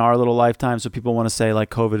now in our little lifetime. So people want to say like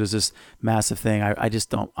COVID is this massive thing. I just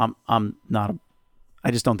don't. I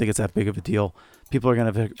just don't think it's that big of a deal. People are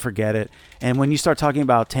going to forget it. And when you start talking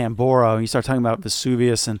about Tambora, and you start talking about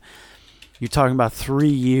Vesuvius, and you're talking about 3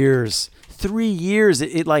 years,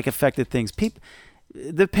 it like affected things.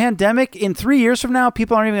 The pandemic in 3 years from now,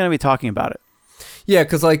 people aren't even going to be talking about it. Yeah,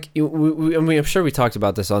 because like I mean, I'm sure we talked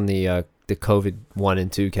about this on the COVID 1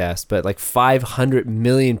 and 2 cast, but like 500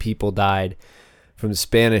 million people died from the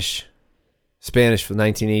Spanish for the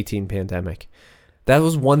 1918 pandemic. That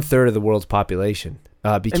was 1/3 of the world's population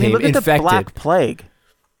became look infected. At the Black Plague,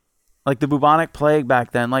 like the bubonic plague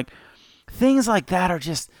back then. Like things like that are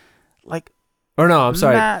just like. Or no, I'm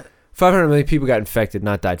sorry. 500 million people got infected,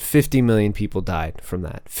 not died. 50 million people died from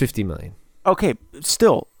that. 50 million. Okay,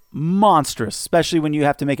 still monstrous, especially when you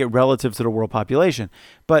have to make it relative to the world population.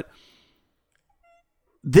 But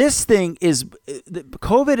this thing is,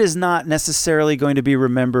 COVID is not necessarily going to be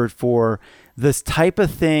remembered for this type of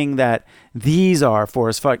thing that these are for,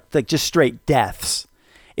 as far like just straight deaths.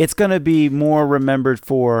 It's going to be more remembered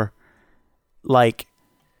for like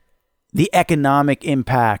the economic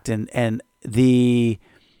impact and the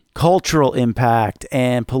cultural impact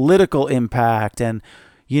and political impact and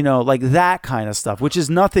like that kind of stuff, which is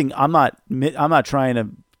nothing. I'm not trying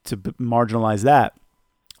to marginalize that.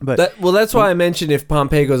 But that's why I mentioned if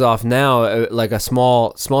Pompeii goes off now, like a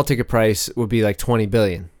small ticket price would be like 20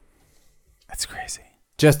 billion. That's crazy.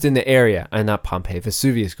 Just in the area, and not Pompeii.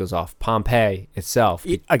 Vesuvius goes off. Pompeii itself.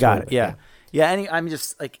 I got it. Yeah. Yeah. And I'm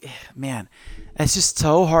just like, man, it's just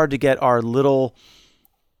so hard to get our little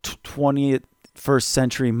 21st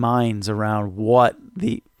century minds around what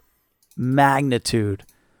the magnitude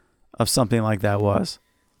of something like that was.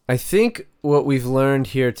 I think what we've learned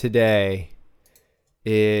here today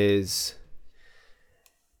is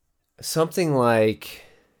something like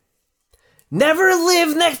never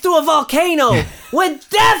live next to a volcano when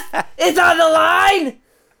death is on the line.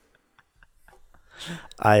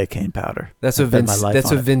 Iocane powder. That's what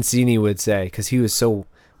Vincini would say, because he was so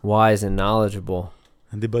wise and knowledgeable.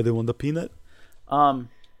 Anybody want the peanut?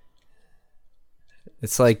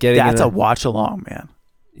 It's like getting that's a watch along, man.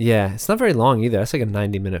 Yeah, it's not very long either. That's like a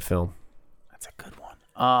 90-minute film. That's a good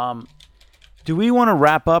one. Do we want to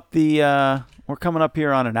wrap up the we're coming up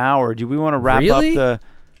here on an hour. Do we want to wrap up the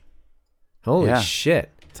Holy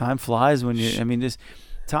shit. Time flies when this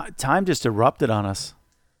time just erupted on us.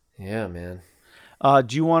 Yeah, man.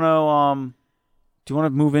 Do you want to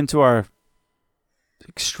move into our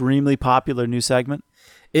extremely popular new segment?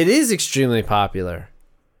 It is extremely popular.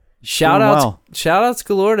 Shout outs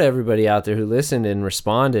galore to everybody out there who listened and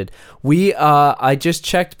responded. We I just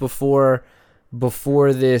checked before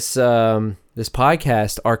this this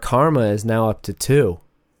podcast, our karma is now up to 2.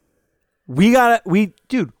 We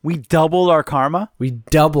doubled our karma. We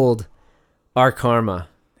doubled our karma.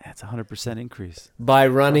 That's 100% increase by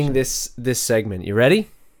running this segment. You ready?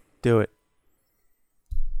 Do it.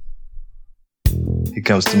 He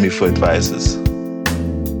comes to me for advices.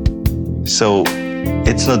 So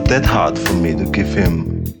it's not that hard for me to give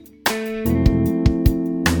him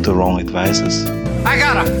the wrong advices. I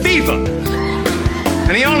got a fever,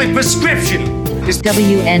 and the only prescription is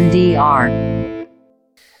WNDR.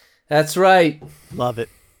 That's right. Love it.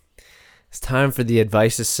 It's time for the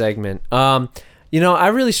advices segment. I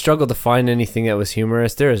really struggled to find anything that was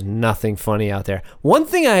humorous. There is nothing funny out there. One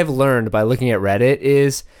thing I have learned by looking at Reddit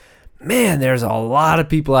is, man, there's a lot of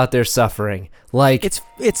people out there suffering. Like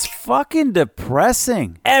it's fucking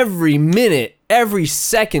depressing. Every minute, every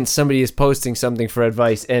second, somebody is posting something for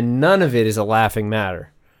advice, and none of it is a laughing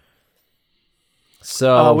matter.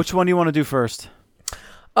 So, which one do you want to do first?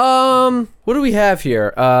 What do we have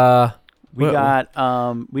here? We got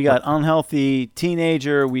unhealthy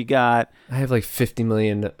teenager. I have like 50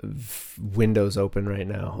 million windows open right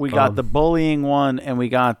now. We got the bullying one, and we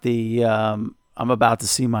got the I'm about to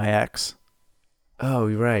see my ex. Oh,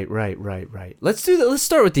 right. Let's do that. Let's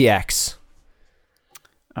start with the X.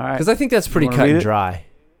 All right. Because I think that's pretty wanna cut read and it? dry.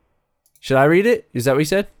 Should I read it? Is that what you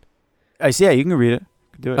said? Yeah, you can read it.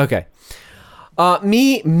 Do it. Okay.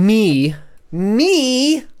 Me,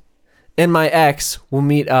 and my ex will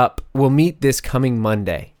meet this coming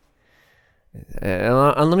Monday.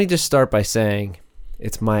 And let me just start by saying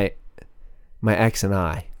it's my ex and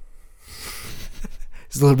I.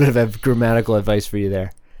 There's a little bit of grammatical advice for you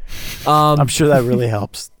there. I'm sure that really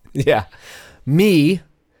helps. Yeah. Me,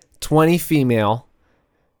 20 female,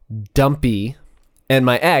 dumpy, and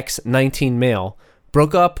my ex, 19 male,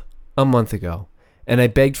 broke up a month ago, and I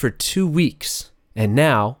begged for 2 weeks, and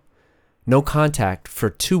now, no contact for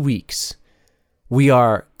 2 weeks. We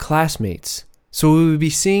are classmates, so we will be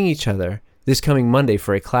seeing each other this coming Monday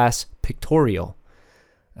for a class pictorial.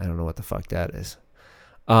 I don't know what the fuck that is.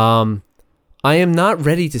 I am not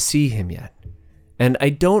ready to see him yet, and I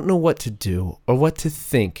don't know what to do or what to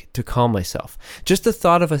think to calm myself. Just the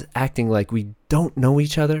thought of us acting like we don't know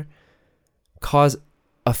each other cause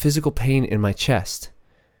a physical pain in my chest.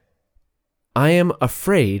 I am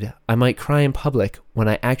afraid I might cry in public when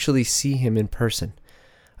I actually see him in person.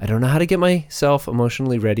 I don't know how to get myself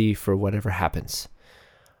emotionally ready for whatever happens.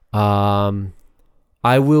 I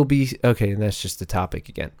will be... Okay, and that's just the topic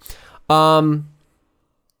again.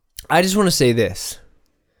 I just want to say this.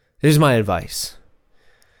 Here's my advice.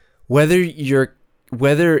 Whether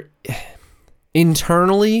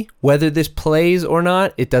internally, whether this plays or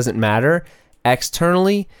not, it doesn't matter.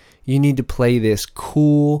 Externally, you need to play this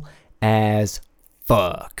cool as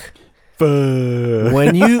fuck.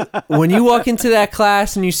 When you walk into that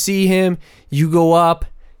class and you see him, you go up,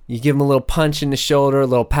 you give him a little punch in the shoulder, a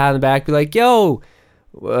little pat on the back, be like, "Yo,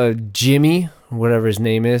 Jimmy," whatever his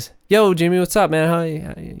name is. "Yo, Jimmy, what's up, man?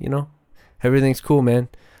 How everything's cool, man,"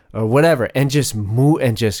 or whatever, and just move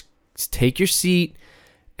and just take your seat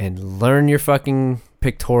and learn your fucking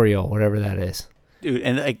pictorial, whatever that is. Dude,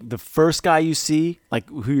 and like the first guy you see, like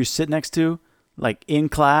who you sit next to, like in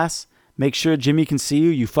class, make sure Jimmy can see you.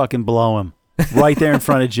 You fucking blow him right there in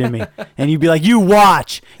front of Jimmy, and you'd be like,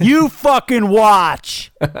 you fucking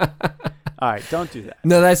watch." All right, don't do that.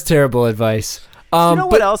 No, that's terrible advice. You know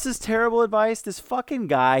what else is terrible advice? This fucking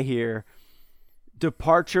guy here,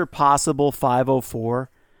 departure possible 504,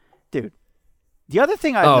 dude. The other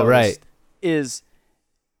thing I noticed is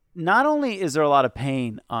not only is there a lot of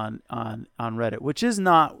pain on Reddit, which is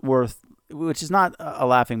not a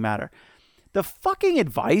laughing matter. The fucking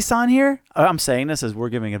advice on here, I'm saying this as we're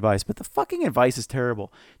giving advice, but the fucking advice is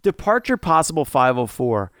terrible. Departure possible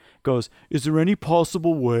 504 goes, "Is there any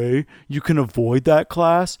possible way you can avoid that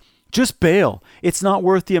class? Just bail. It's not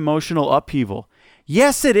worth the emotional upheaval."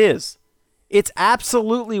 Yes, it is. It's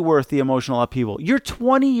absolutely worth the emotional upheaval. You're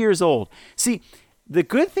 20 years old. See, the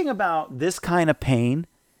good thing about this kind of pain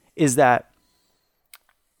is that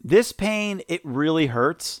this pain, it really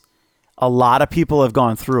hurts. A lot of people have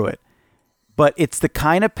gone through it. But it's the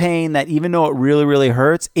kind of pain that even though it really, really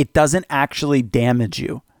hurts, it doesn't actually damage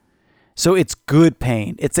you. So it's good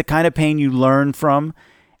pain. It's the kind of pain you learn from,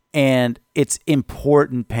 and it's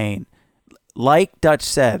important pain. Like Dutch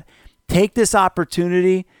said, take this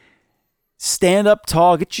opportunity, stand up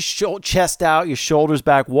tall, get your chest out, your shoulders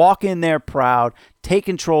back, walk in there proud, take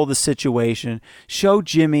control of the situation, show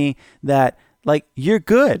Jimmy that like you're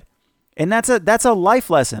good. And that's a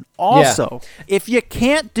life lesson. Also, if you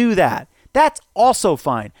can't do that, that's also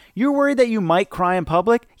fine. You're worried that you might cry in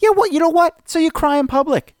public? Yeah, well, you know what? So you cry in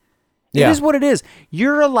public. It is what it is.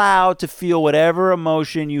 You're allowed to feel whatever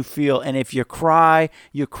emotion you feel. And if you cry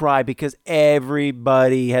because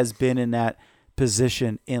everybody has been in that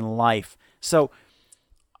position in life. So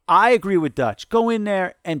I agree with Dutch. Go in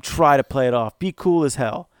there and try to play it off. Be cool as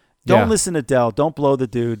hell. Don't listen to Dell. Don't blow the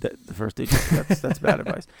dude. The first dude. That's bad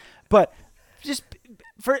advice. But just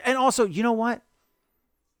and also, you know what?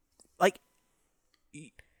 Like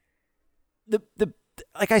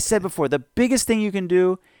like I said before, the biggest thing you can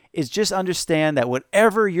do is just understand that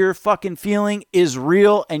whatever you're fucking feeling is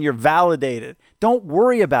real and you're validated. Don't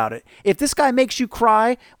worry about it. If this guy makes you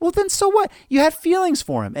cry, well then so what? You had feelings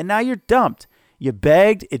for him and now you're dumped. You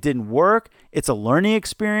begged, it didn't work. It's a learning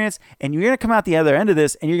experience and you're going to come out the other end of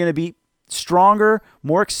this and you're going to be stronger,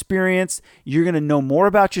 more experienced. You're going to know more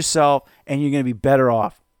about yourself and you're going to be better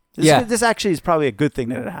off. This actually is probably a good thing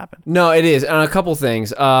that it happened. No, it is. And a couple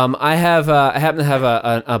things. I happen to have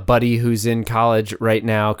a buddy who's in college right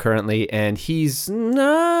now currently, and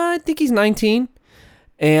I think he's 19.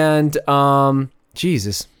 And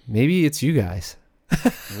Jesus, maybe it's you guys.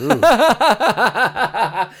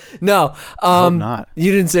 No, Hope not.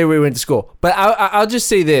 you didn't say where we went to school, but I'll just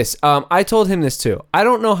say this. I told him this too. I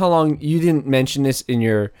don't know how long you didn't mention this in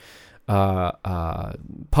your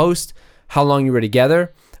post, how long you were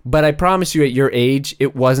together, but I promise you at your age,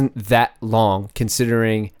 it wasn't that long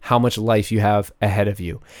considering how much life you have ahead of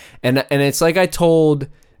you. And it's like I told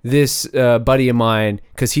this buddy of mine,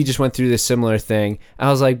 because he just went through this similar thing. I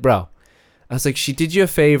was like, bro, she did you a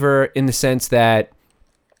favor in the sense that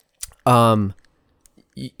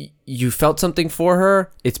you felt something for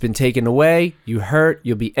her, it's been taken away, you hurt,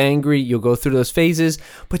 you'll be angry, you'll go through those phases,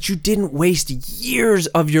 but you didn't waste years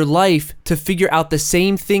of your life to figure out the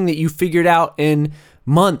same thing that you figured out in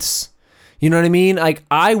months. You know what I mean? Like,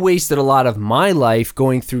 I wasted a lot of my life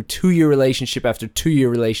going through 2-year relationship after 2-year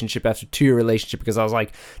relationship after 2-year relationship because I was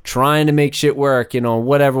like trying to make shit work,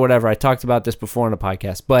 whatever. I talked about this before on a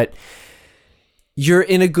podcast, but you're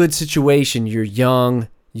in a good situation. You're young.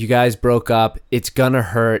 You guys broke up. It's gonna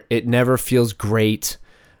hurt. It never feels great.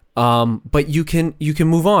 But you can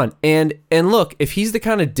move on. And look, if he's the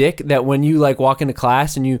kind of dick that when you like walk into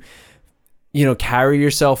class and you carry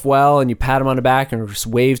yourself well and you pat him on the back and just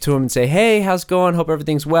wave to him and say, "Hey, how's it going? Hope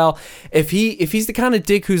everything's well." If he's the kind of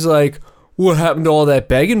dick who's like, "What happened to all that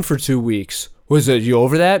begging for 2 weeks? Was it you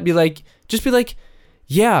over that?" Be like,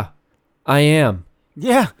 "Yeah, I am.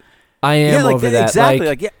 Yeah. I am like over that.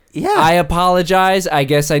 Exactly. Yeah. I apologize. I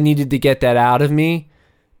guess I needed to get that out of me.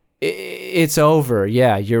 It's over.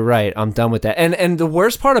 Yeah, you're right. I'm done with that." And the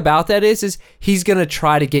worst part about that is he's going to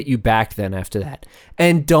try to get you back then after that.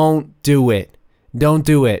 And don't do it. Don't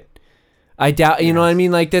do it. I doubt, you know what I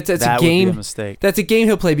mean? Like, that's a game. Would be a mistake. That's a game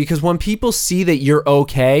he'll play because when people see that you're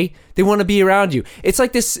okay, they want to be around you. It's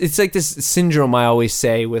like this syndrome I always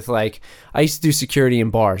say with, like, I used to do security in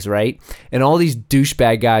bars, right? And all these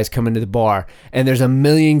douchebag guys come into the bar and there's a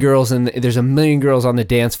million girls on the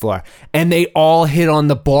dance floor and they all hit on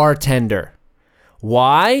the bartender.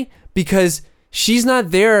 Why? Because she's not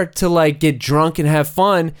there to like get drunk and have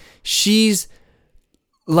fun. She's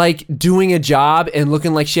like doing a job and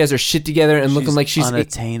looking like she has her shit together and looking like she's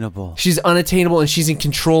unattainable. She's unattainable and she's in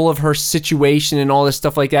control of her situation and all this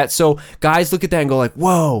stuff like that. So guys look at that and go like,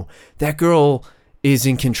 "Whoa, that girl is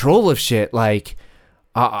in control of shit. Like,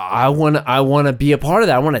 I want to be a part of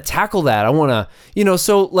that. I want to tackle that. I want to,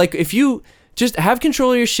 so like if you just have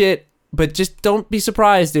control of your shit, but just don't be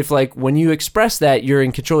surprised if like when you express that you're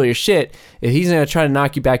in control of your shit, if he's going to try to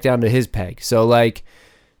knock you back down to his peg. So like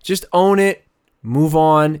just own it. Move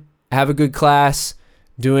on, have a good class,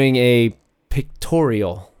 doing a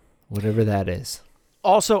pictorial, whatever that is.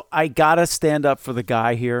 Also, I gotta stand up for the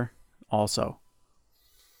guy here. Also,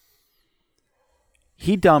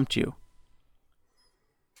 he dumped you.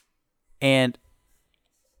 And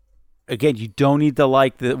again, you don't need to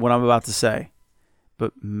like what I'm about to say,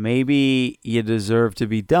 but maybe you deserve to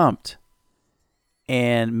be dumped.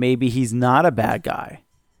 And maybe he's not a bad guy.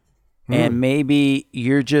 And maybe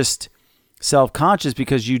you're just self-conscious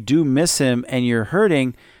because you do miss him and you're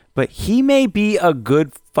hurting, but he may be a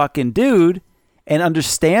good fucking dude and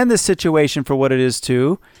understand the situation for what it is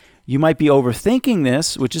too. You might be overthinking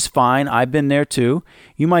this, which is fine. I've been there too.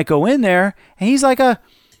 You might go in there and he's like a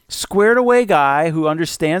squared away guy who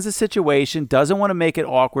understands the situation, doesn't want to make it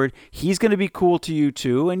awkward. He's going to be cool to you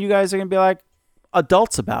too, and you guys are going to be like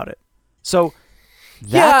adults about it. So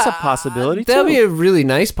that's a possibility too. That'd be a really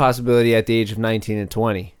nice possibility at the age of 19 and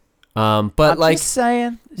 20. But I'm like just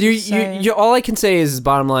saying, you all I can say is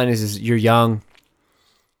bottom line is you're young.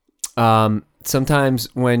 Sometimes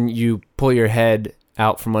when you pull your head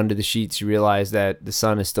out from under the sheets, you realize that the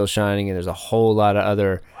sun is still shining and there's a whole lot of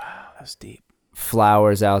other that's deep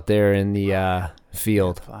flowers out there in the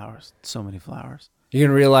field. Flowers, so many flowers. You're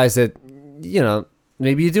gonna realize that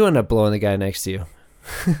maybe you do end up blowing the guy next to you.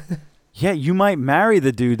 Yeah, you might marry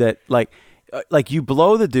the dude that like you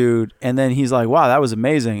blow the dude and then he's like, "Wow, that was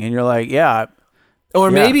amazing," and you're like, "Yeah."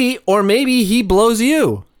 Or maybe he blows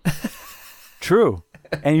you. True.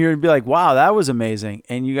 And you're gonna be like, "Wow, that was amazing,"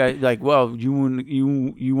 and you guys like, "Well, you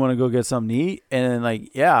want to go get something to eat?" And then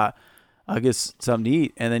like, "Yeah, I'll get something to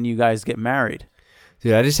eat," and then you guys get married.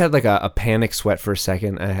 Dude, I just had like a panic sweat for a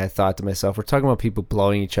second. I had thought to myself, we're talking about people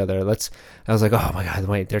blowing each other. I was like, oh my God,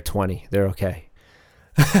 wait, they're 20. They're okay.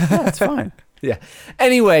 Yeah, it's fine. Yeah.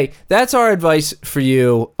 Anyway, that's our advice for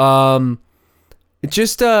you.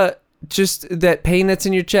 Just that pain that's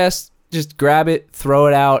in your chest, just grab it, throw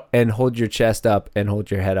it out, and hold your chest up and hold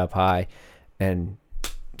your head up high, and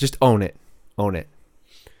just own it. Own it.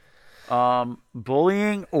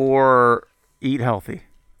 Bullying or eat healthy?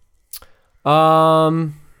 I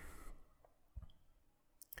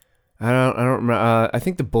I don't remember. I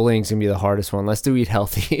think the bullying's gonna be the hardest one. Let's do eat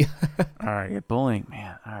healthy. All right, yeah, bullying,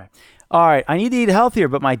 man. All right. I need to eat healthier,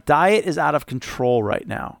 but my diet is out of control right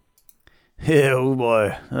now. Yeah, oh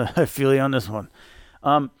boy, I feel you on this one.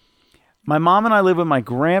 My mom and I live with my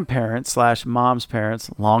grandparents / mom's parents.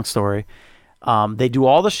 Long story. They do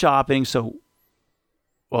all the shopping, so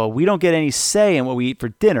we don't get any say in what we eat for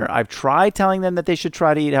dinner. I've tried telling them that they should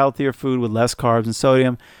try to eat healthier food with less carbs and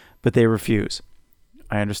sodium, but they refuse.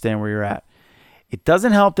 I understand where you're at. It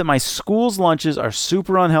doesn't help that my school's lunches are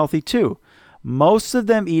super unhealthy too. Most of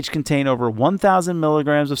them each contain over 1,000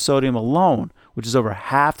 milligrams of sodium alone, which is over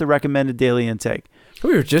half the recommended daily intake.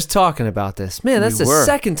 We were just talking about this. Man, that's the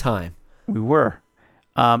second time. We were.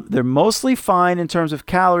 They're mostly fine in terms of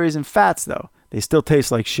calories and fats, though. They still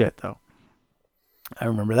taste like shit, though. I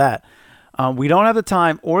remember that. We don't have the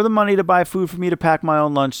time or the money to buy food for me to pack my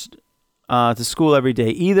own lunch to school every day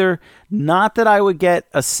either. Not that I would get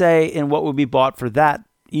a say in what would be bought for that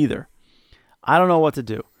either. I don't know what to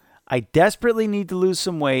do. I desperately need to lose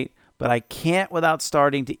some weight, but I can't without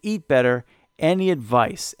starting to eat better. Any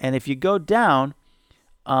advice? And if you go down,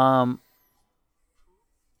 run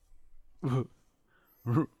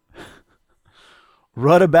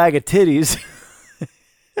a bag of titties.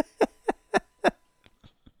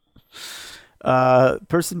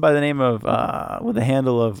 Person by the name of with the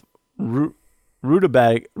handle of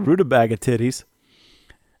Rudabag of titties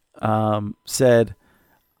said,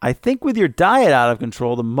 I think with your diet out of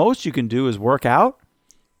control, the most you can do is work out.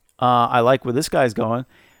 I like where this guy's going.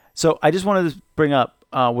 So I just wanted to bring up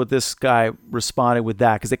what this guy responded with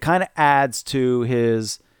that, because it kind of adds to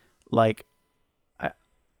his, like,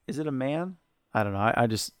 is it a man? I don't know. I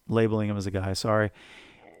just labeling him as a guy. Sorry.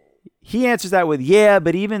 He answers that with, yeah,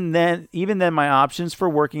 but even then my options for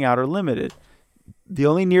working out are limited. The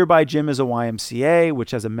only nearby gym is a YMCA,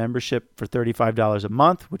 which has a membership for $35 a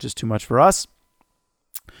month, which is too much for us.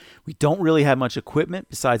 We don't really have much equipment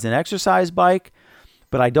besides an exercise bike,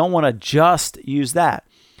 but I don't want to just use that.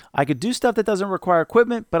 I could do stuff that doesn't require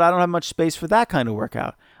equipment, but I don't have much space for that kind of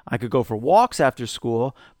workout. I could go for walks after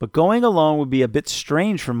school, but going alone would be a bit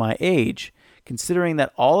strange for my age, considering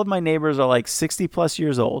that all of my neighbors are like 60 plus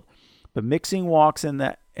years old. But mixing walks and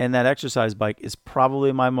that exercise bike is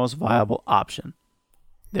probably my most viable option.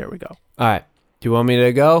 There we go. All right. Do you want me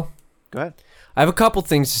to go? Go ahead. I have a couple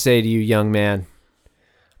things to say to you, young man.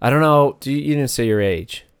 I don't know. You didn't say your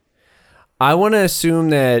age. I want to assume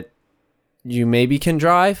that you maybe can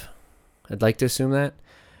drive. I'd like to assume that.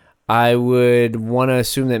 I would want to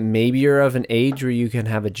assume that maybe you're of an age where you can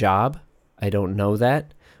have a job. I don't know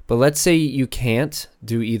that. But let's say you can't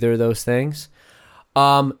do either of those things.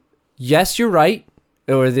 Yes, you're right.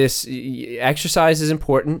 Or this exercise is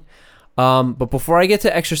important. But before I get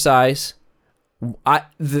to exercise,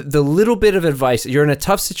 the little bit of advice, you're in a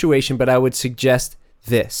tough situation, but I would suggest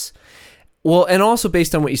this. Well, and also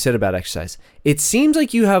based on what you said about exercise, it seems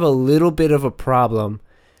like you have a little bit of a problem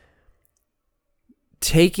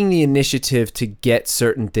taking the initiative to get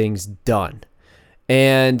certain things done.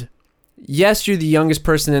 And yes, you're the youngest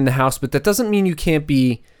person in the house, but that doesn't mean you can't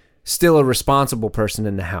be still a responsible person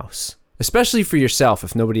in the house, especially for yourself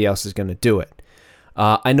if nobody else is going to do it.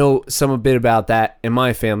 I know a bit about that in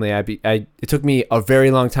my family. It took me a very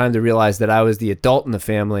long time to realize that I was the adult in the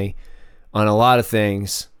family on a lot of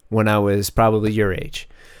things when I was probably your age.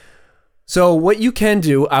 So what you can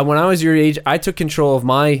do, when I was your age, I took control of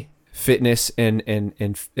my fitness and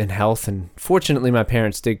health, and fortunately my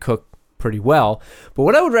parents did cook pretty well. But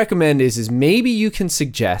what I would recommend is maybe you can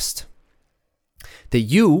suggest that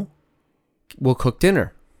you will cook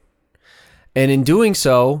dinner. And in doing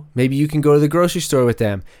so, maybe you can go to the grocery store with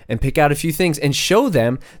them and pick out a few things and show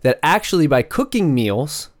them that actually by cooking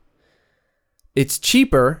meals, it's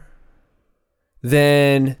cheaper.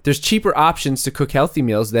 Then there's cheaper options to cook healthy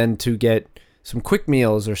meals than to get some quick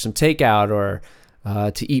meals or some takeout or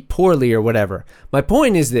to eat poorly or whatever. My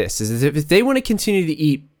point is this, is if they want to continue to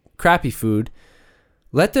eat crappy food,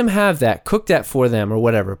 let them have that, cook that for them or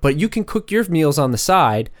whatever. But you can cook your meals on the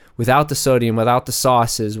side without the sodium, without the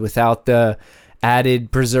sauces, without the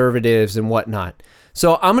added preservatives and whatnot.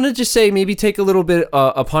 So I'm going to just say maybe take a little bit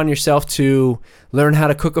upon yourself to learn how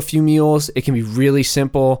to cook a few meals. It can be really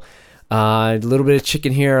simple. A little bit of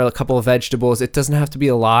chicken here, a couple of vegetables. It doesn't have to be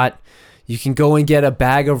a lot. You can go and get a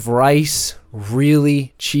bag of rice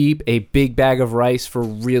really cheap, a big bag of rice for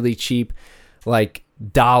really cheap, like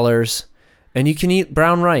dollars. And you can eat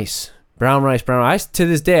brown rice. Brown rice. To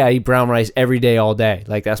this day, I eat brown rice every day, all day.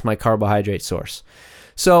 Like that's my carbohydrate source.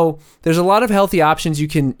 So there's a lot of healthy options you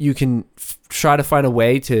can try to find a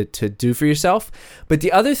way to do for yourself. But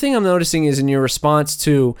the other thing I'm noticing is in your response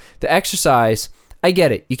to the exercise, I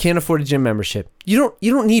get it. You can't afford a gym membership. You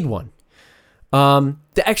don't need one.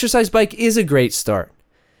 The exercise bike is a great start.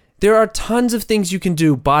 There are tons of things you can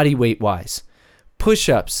do body weight wise.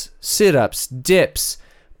 Push-ups, sit-ups, dips,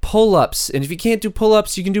 pull-ups. And if you can't do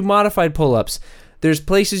pull-ups, you can do modified pull-ups. There's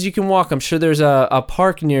places you can walk. I'm sure there's a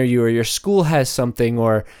park near you, or your school has something,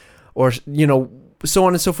 or so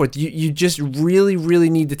on and so forth. You just really,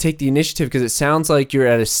 really need to take the initiative, because it sounds like you're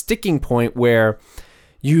at a sticking point where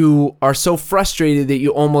you are so frustrated that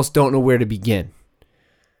you almost don't know where to begin.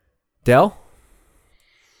 Del?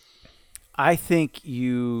 I think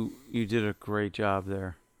you did a great job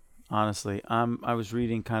there. Honestly, I was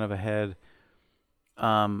reading kind of ahead.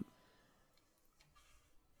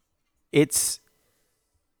 It's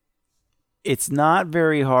not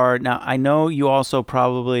very hard. Now, I know you also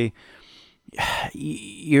probably,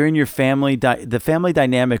 you're in your family, the family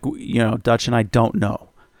dynamic, Dutch and I don't know.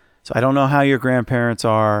 So I don't know how your grandparents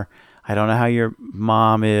are. I don't know how your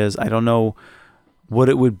mom is. I don't know what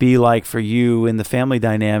it would be like for you in the family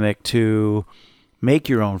dynamic to make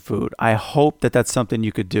your own food. I hope that that's something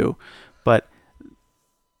you could do. But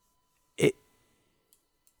it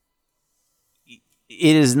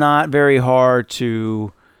is not very hard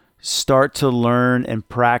to start to learn and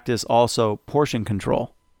practice also portion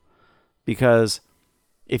control. Because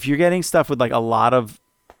if you're getting stuff with like a lot of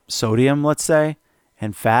sodium, let's say,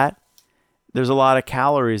 and fat, there's a lot of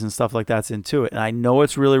calories and stuff like that's into it. And I know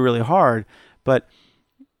it's really, really hard, but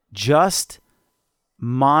just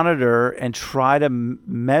monitor and try to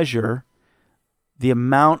measure the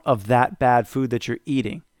amount of that bad food that you're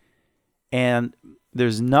eating. And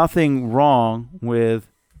there's nothing wrong with,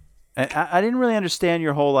 I didn't really understand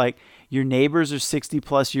your whole, like, your neighbors are 60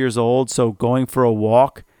 plus years old, so going for a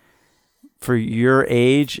walk for your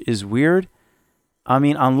age is weird. I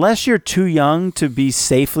mean, unless you're too young to be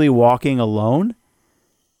safely walking alone,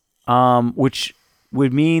 which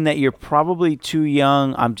would mean that you're probably too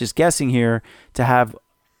young, I'm just guessing here, to have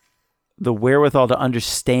the wherewithal to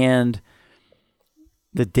understand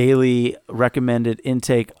the daily recommended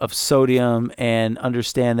intake of sodium and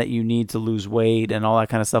understand that you need to lose weight and all that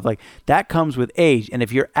kind of stuff. Like, that comes with age. And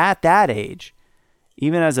if you're at that age,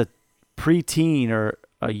 even as a preteen or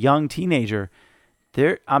a young teenager,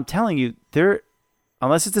 I'm telling you,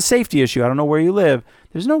 unless it's a safety issue, I don't know where you live,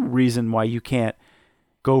 there's no reason why you can't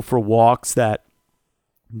go for walks that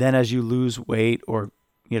then, as you lose weight or,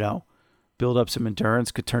 build up some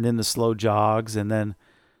endurance, could turn into slow jogs, and then,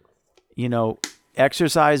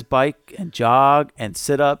 exercise, bike and jog and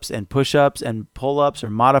sit-ups and push-ups and pull-ups or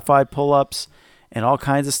modified pull-ups and all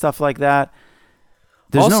kinds of stuff like that.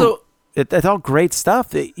 It's all great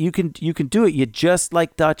stuff. You can do it. You just,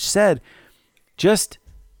 like Dutch said, just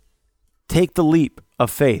take the leap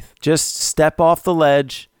of faith. Just step off the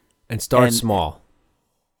ledge and start small.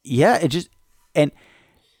 Yeah,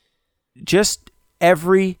 just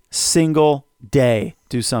every single day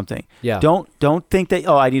do something. Yeah. Don't think that,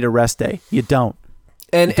 I need a rest day. You don't.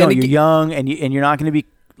 And you're young and you're not going to be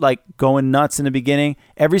like going nuts in the beginning.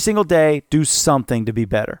 Every single day, do something to be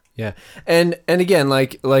better. Yeah. And again,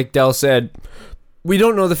 like Del said, we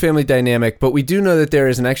don't know the family dynamic, but we do know that there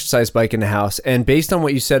is an exercise bike in the house. And based on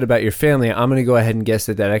what you said about your family, I'm going to go ahead and guess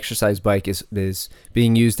that exercise bike is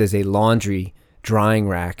being used as a laundry drying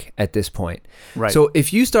rack at this point. Right. So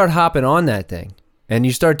if you start hopping on that thing and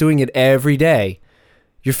you start doing it every day,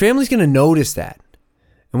 your family's going to notice that.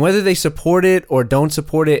 And whether they support it or don't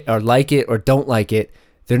support it or like it or don't like it,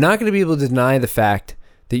 they're not going to be able to deny the fact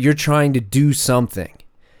that you're trying to do something.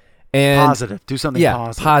 And positive. Do something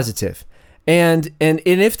positive. Positive. And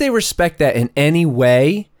if they respect that in any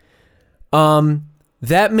way,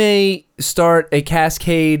 that may start a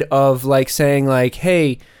cascade of like saying like,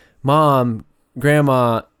 hey, Mom,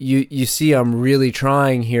 Grandma, you see I'm really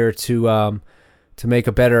trying here to make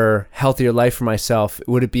a better, healthier life for myself.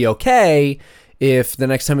 Would it be okay if the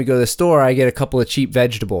next time we go to the store, I get a couple of cheap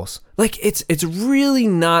vegetables? Like, it's really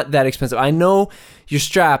not that expensive. I know you're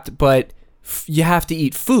strapped, but you have to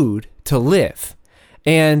eat food to live.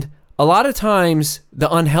 And a lot of times,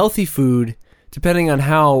 the unhealthy food, depending on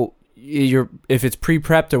how if it's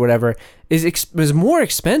pre-prepped or whatever, is more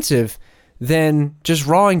expensive than just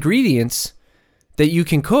raw ingredients that you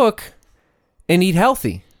can cook and eat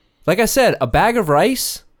healthy. Like I said, a bag of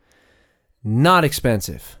rice, not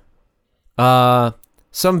expensive.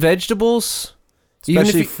 Some vegetables,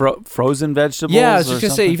 especially frozen vegetables. Yeah, I was just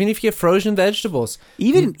gonna say, even if you get frozen vegetables,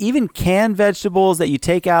 even canned vegetables that you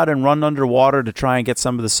take out and run under water to try and get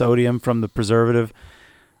some of the sodium from the preservative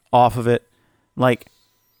off of it, like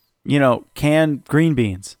canned green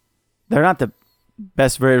beans. They're not the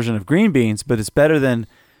best version of green beans, but it's better than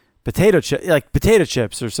potato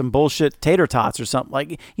chips or some bullshit tater tots or something.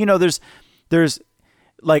 Like, there's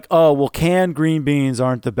like, oh, well, canned green beans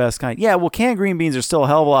aren't the best kind. Yeah, well, canned green beans are still a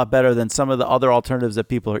hell of a lot better than some of the other alternatives that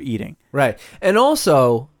people are eating. Right. And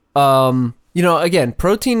also, again,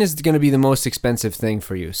 protein is going to be the most expensive thing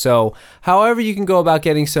for you. So however you can go about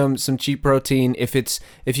getting some cheap protein, if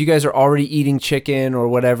you guys are already eating chicken or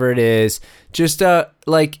whatever it is, just or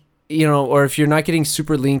if you're not getting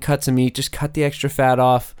super lean cuts of meat, just cut the extra fat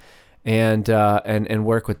off and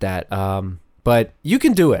work with that. But you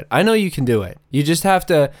can do it. I know you can do it. You just have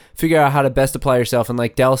to figure out how to best apply yourself. And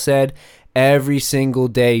like Del said, every single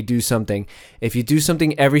day do something. If you do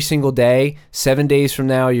something every single day, 7 days from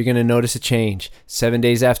now, you're going to notice a change. 7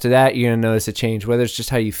 days after that, you're going to notice a change. Whether it's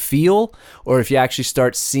just how you feel or if you actually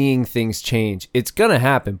start seeing things change. It's going to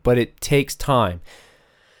happen, but it takes time.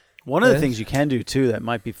 One of the things you can do, too, that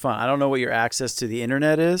might be fun. I don't know what your access to the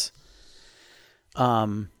internet is.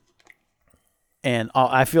 And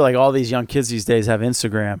I feel like all these young kids these days have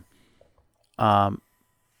Instagram. Find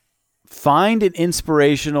an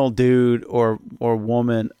inspirational dude or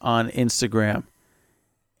woman on Instagram,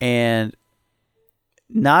 and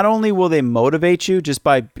not only will they motivate you just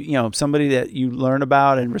by somebody that you learn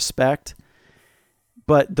about and respect,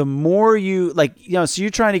 but the more you so you're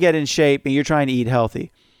trying to get in shape and you're trying to eat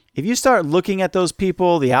healthy. If you start looking at those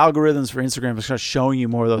people, the algorithms for Instagram will start showing you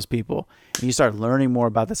more of those people, and you start learning more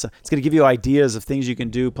about this. It's going to give you ideas of things you can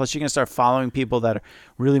do. Plus, you're going to start following people that are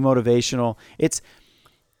really motivational. It's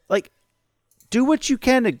like, do what you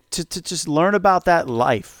can to just learn about that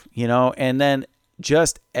life, and then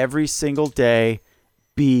just every single day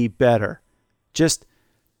be better. Just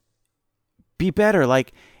be better.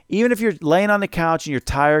 Like, even if you're laying on the couch and you're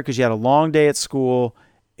tired because you had a long day at school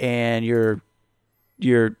and you're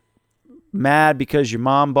mad because your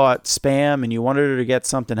mom bought Spam and you wanted her to get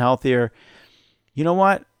something healthier, you know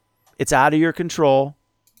what? It's out of your control.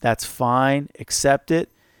 That's fine. Accept it.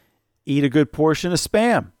 Eat a good portion of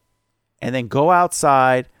Spam. And then go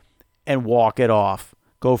outside and walk it off.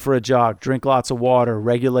 Go for a jog. Drink lots of water.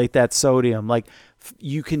 Regulate that sodium. Like,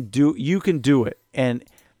 you can do it. And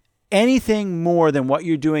anything more than what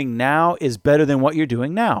you're doing now is better than what you're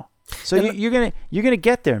doing now. So you're gonna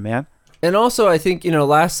get there, man. And also, I think,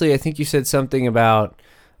 lastly, I think you said something about,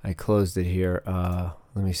 I closed it here.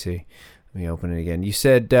 Let me see. Let me open it again. You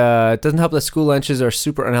said it doesn't help that school lunches are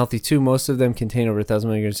super unhealthy too. Most of them contain over 1,000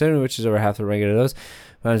 milligrams of sodium, which is over half the regular dose.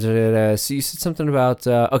 So you said something about,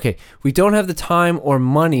 okay, we don't have the time or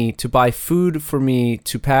money to buy food for me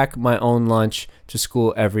to pack my own lunch to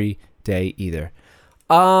school every day either.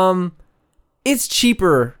 It's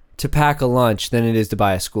cheaper to pack a lunch than it is to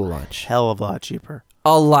buy a school lunch. Hell of a lot cheaper.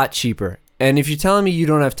 A lot cheaper. And if you're telling me you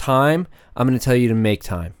don't have time, I'm going to tell you to make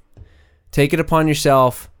time. Take it upon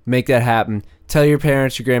yourself. Make that happen. Tell your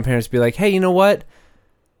parents, your grandparents, be like, hey, you know what?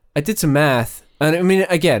 I did some math. And I mean,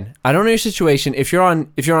 again, I don't know your situation. If you're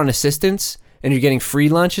on assistance and you're getting free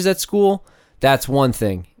lunches at school, that's one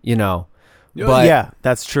thing, But yeah,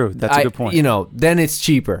 that's true. That's a good point. Then it's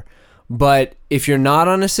cheaper. But if you're not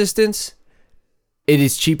on assistance, it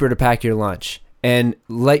is cheaper to pack your lunch. And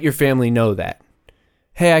let your family know that.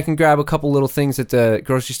 Hey, I can grab a couple little things at the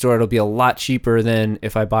grocery store. It'll be a lot cheaper than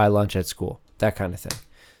if I buy lunch at school. That kind of thing.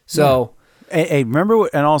 So, hey, remember,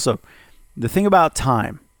 and also the thing about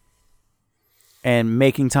time and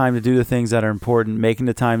making time to do the things that are important, making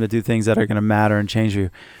the time to do things that are going to matter and change you.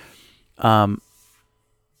 One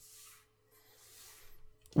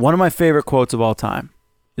of my favorite quotes of all time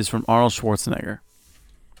is from Arnold Schwarzenegger,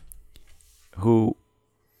 who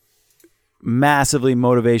massively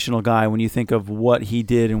motivational guy when you think of what he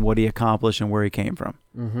did and what he accomplished and where he came from.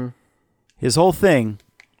 Mm-hmm. His whole thing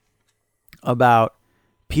about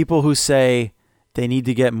people who say they need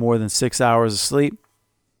to get more than 6 hours of sleep,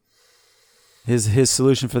 his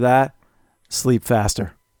solution for that, sleep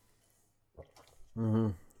faster. Mm-hmm.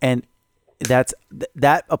 And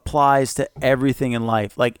that applies to everything in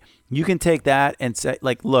life. Like, you can take that and say,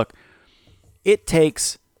 like, look, it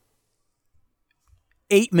takes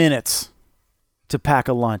 8 minutes to pack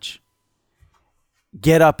a lunch.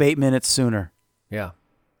 Get up 8 minutes sooner. Yeah.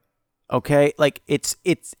 Okay? Like,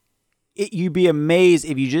 you'd be amazed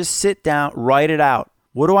if you just sit down, write it out.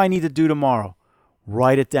 What do I need to do tomorrow?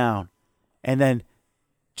 Write it down. And then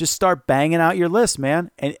just start banging out your list,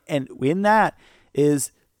 man. And in that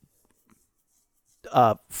is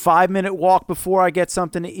a 5-minute walk before I get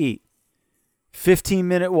something to eat.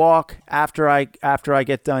 15-minute walk after I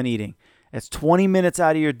get done eating. It's 20 minutes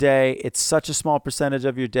out of your day. It's such a small percentage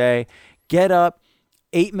of your day. Get up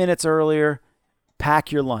 8 minutes earlier,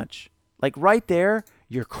 pack your lunch. Like, right there,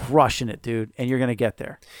 you're crushing it, dude, and you're going to get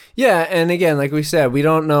there. Yeah, and again, like we said, we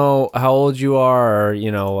don't know how old you are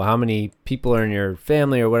or, how many people are in your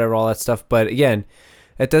family or whatever, all that stuff. But again,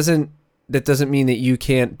 that doesn't mean that you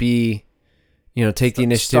can't be, take the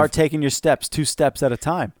initiative. Start taking your steps, 2 steps at a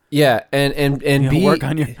time. Yeah, and be work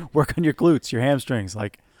on your glutes, your hamstrings,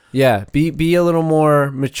 like. Yeah, be a little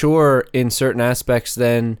more mature in certain aspects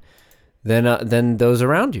than those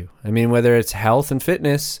around you. I mean, whether it's health and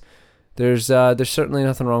fitness, there's certainly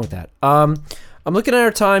nothing wrong with that. I'm looking at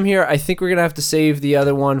our time here. I think we're gonna have to save the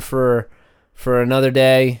other one for another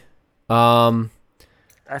day.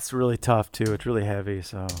 That's really tough too. It's really heavy.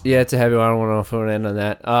 So yeah, it's a heavy one. I don't want to know if I want to end on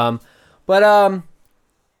that.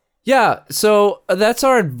 Yeah. So that's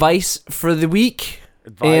our advice for the week.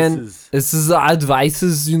 And this is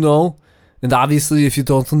advices, and obviously if you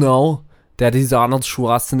don't know, that is Arnold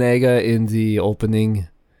Schwarzenegger in the opening.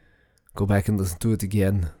 Go back and listen to it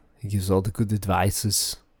again. He gives all the good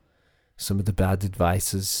advices, some of the bad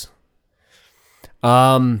advices.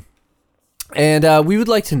 And we would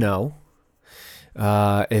like to know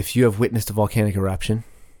if you have witnessed a volcanic eruption,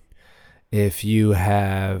 if you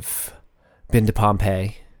have been to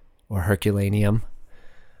Pompeii or Herculaneum,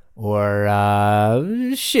 or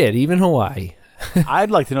even Hawaii.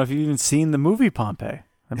 I'd like to know if you've even seen the movie Pompeii.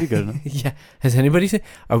 That'd be good enough. Yeah. Has anybody seen?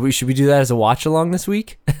 Should we do that as a watch along this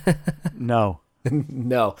week? No.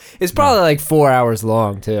 No. It's probably like 4 hours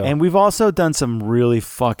long too. And we've also done some really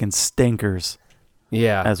fucking stinkers.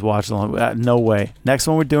 Yeah. As watch along. No way. Next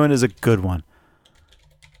one we're doing is a good one.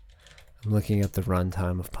 I'm looking at the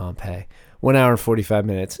runtime of Pompeii. 1 hour and 45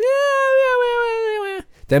 minutes.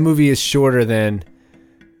 That movie is shorter than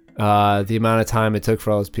the amount of time it took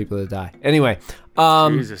for all those people to die. Anyway,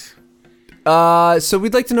 Jesus. So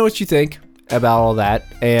we'd like to know what you think about all that,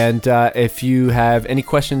 and if you have any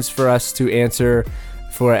questions for us to answer,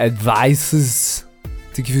 for advices,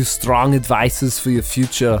 to give you strong advices for your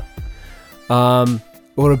future,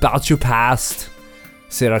 or about your past,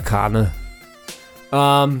 Sarah Connor.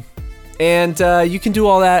 And you can do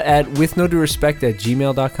all that at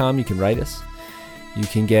withnoduerespect@gmail.com. You can write us. You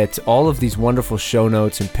can get all of these wonderful show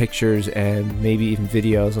notes and pictures and maybe even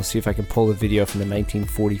videos. I'll see if I can pull a video from the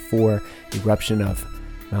 1944 eruption of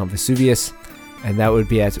Mount Vesuvius. And that would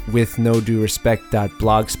be at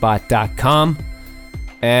withnoduerespect.blogspot.com.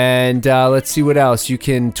 And let's see what else. You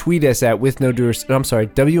can tweet us at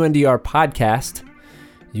WNDR Podcast.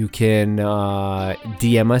 You can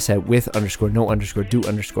DM us at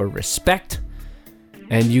with_no_do_respect.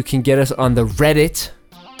 And you can get us on the Reddit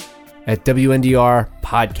at WNDR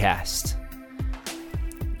Podcast.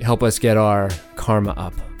 Help us get our karma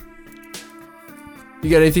up. You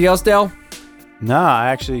got anything else, Dale? No, I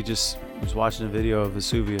actually just was watching a video of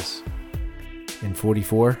Vesuvius. In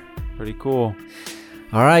 44? Pretty cool.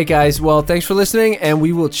 All right, guys. Well, thanks for listening, and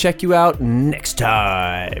we will check you out next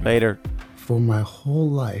time. Later. For my whole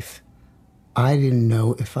life, I didn't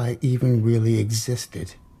know if I even really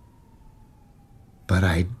existed. But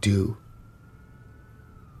I do.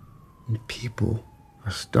 And people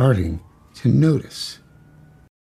are starting to notice.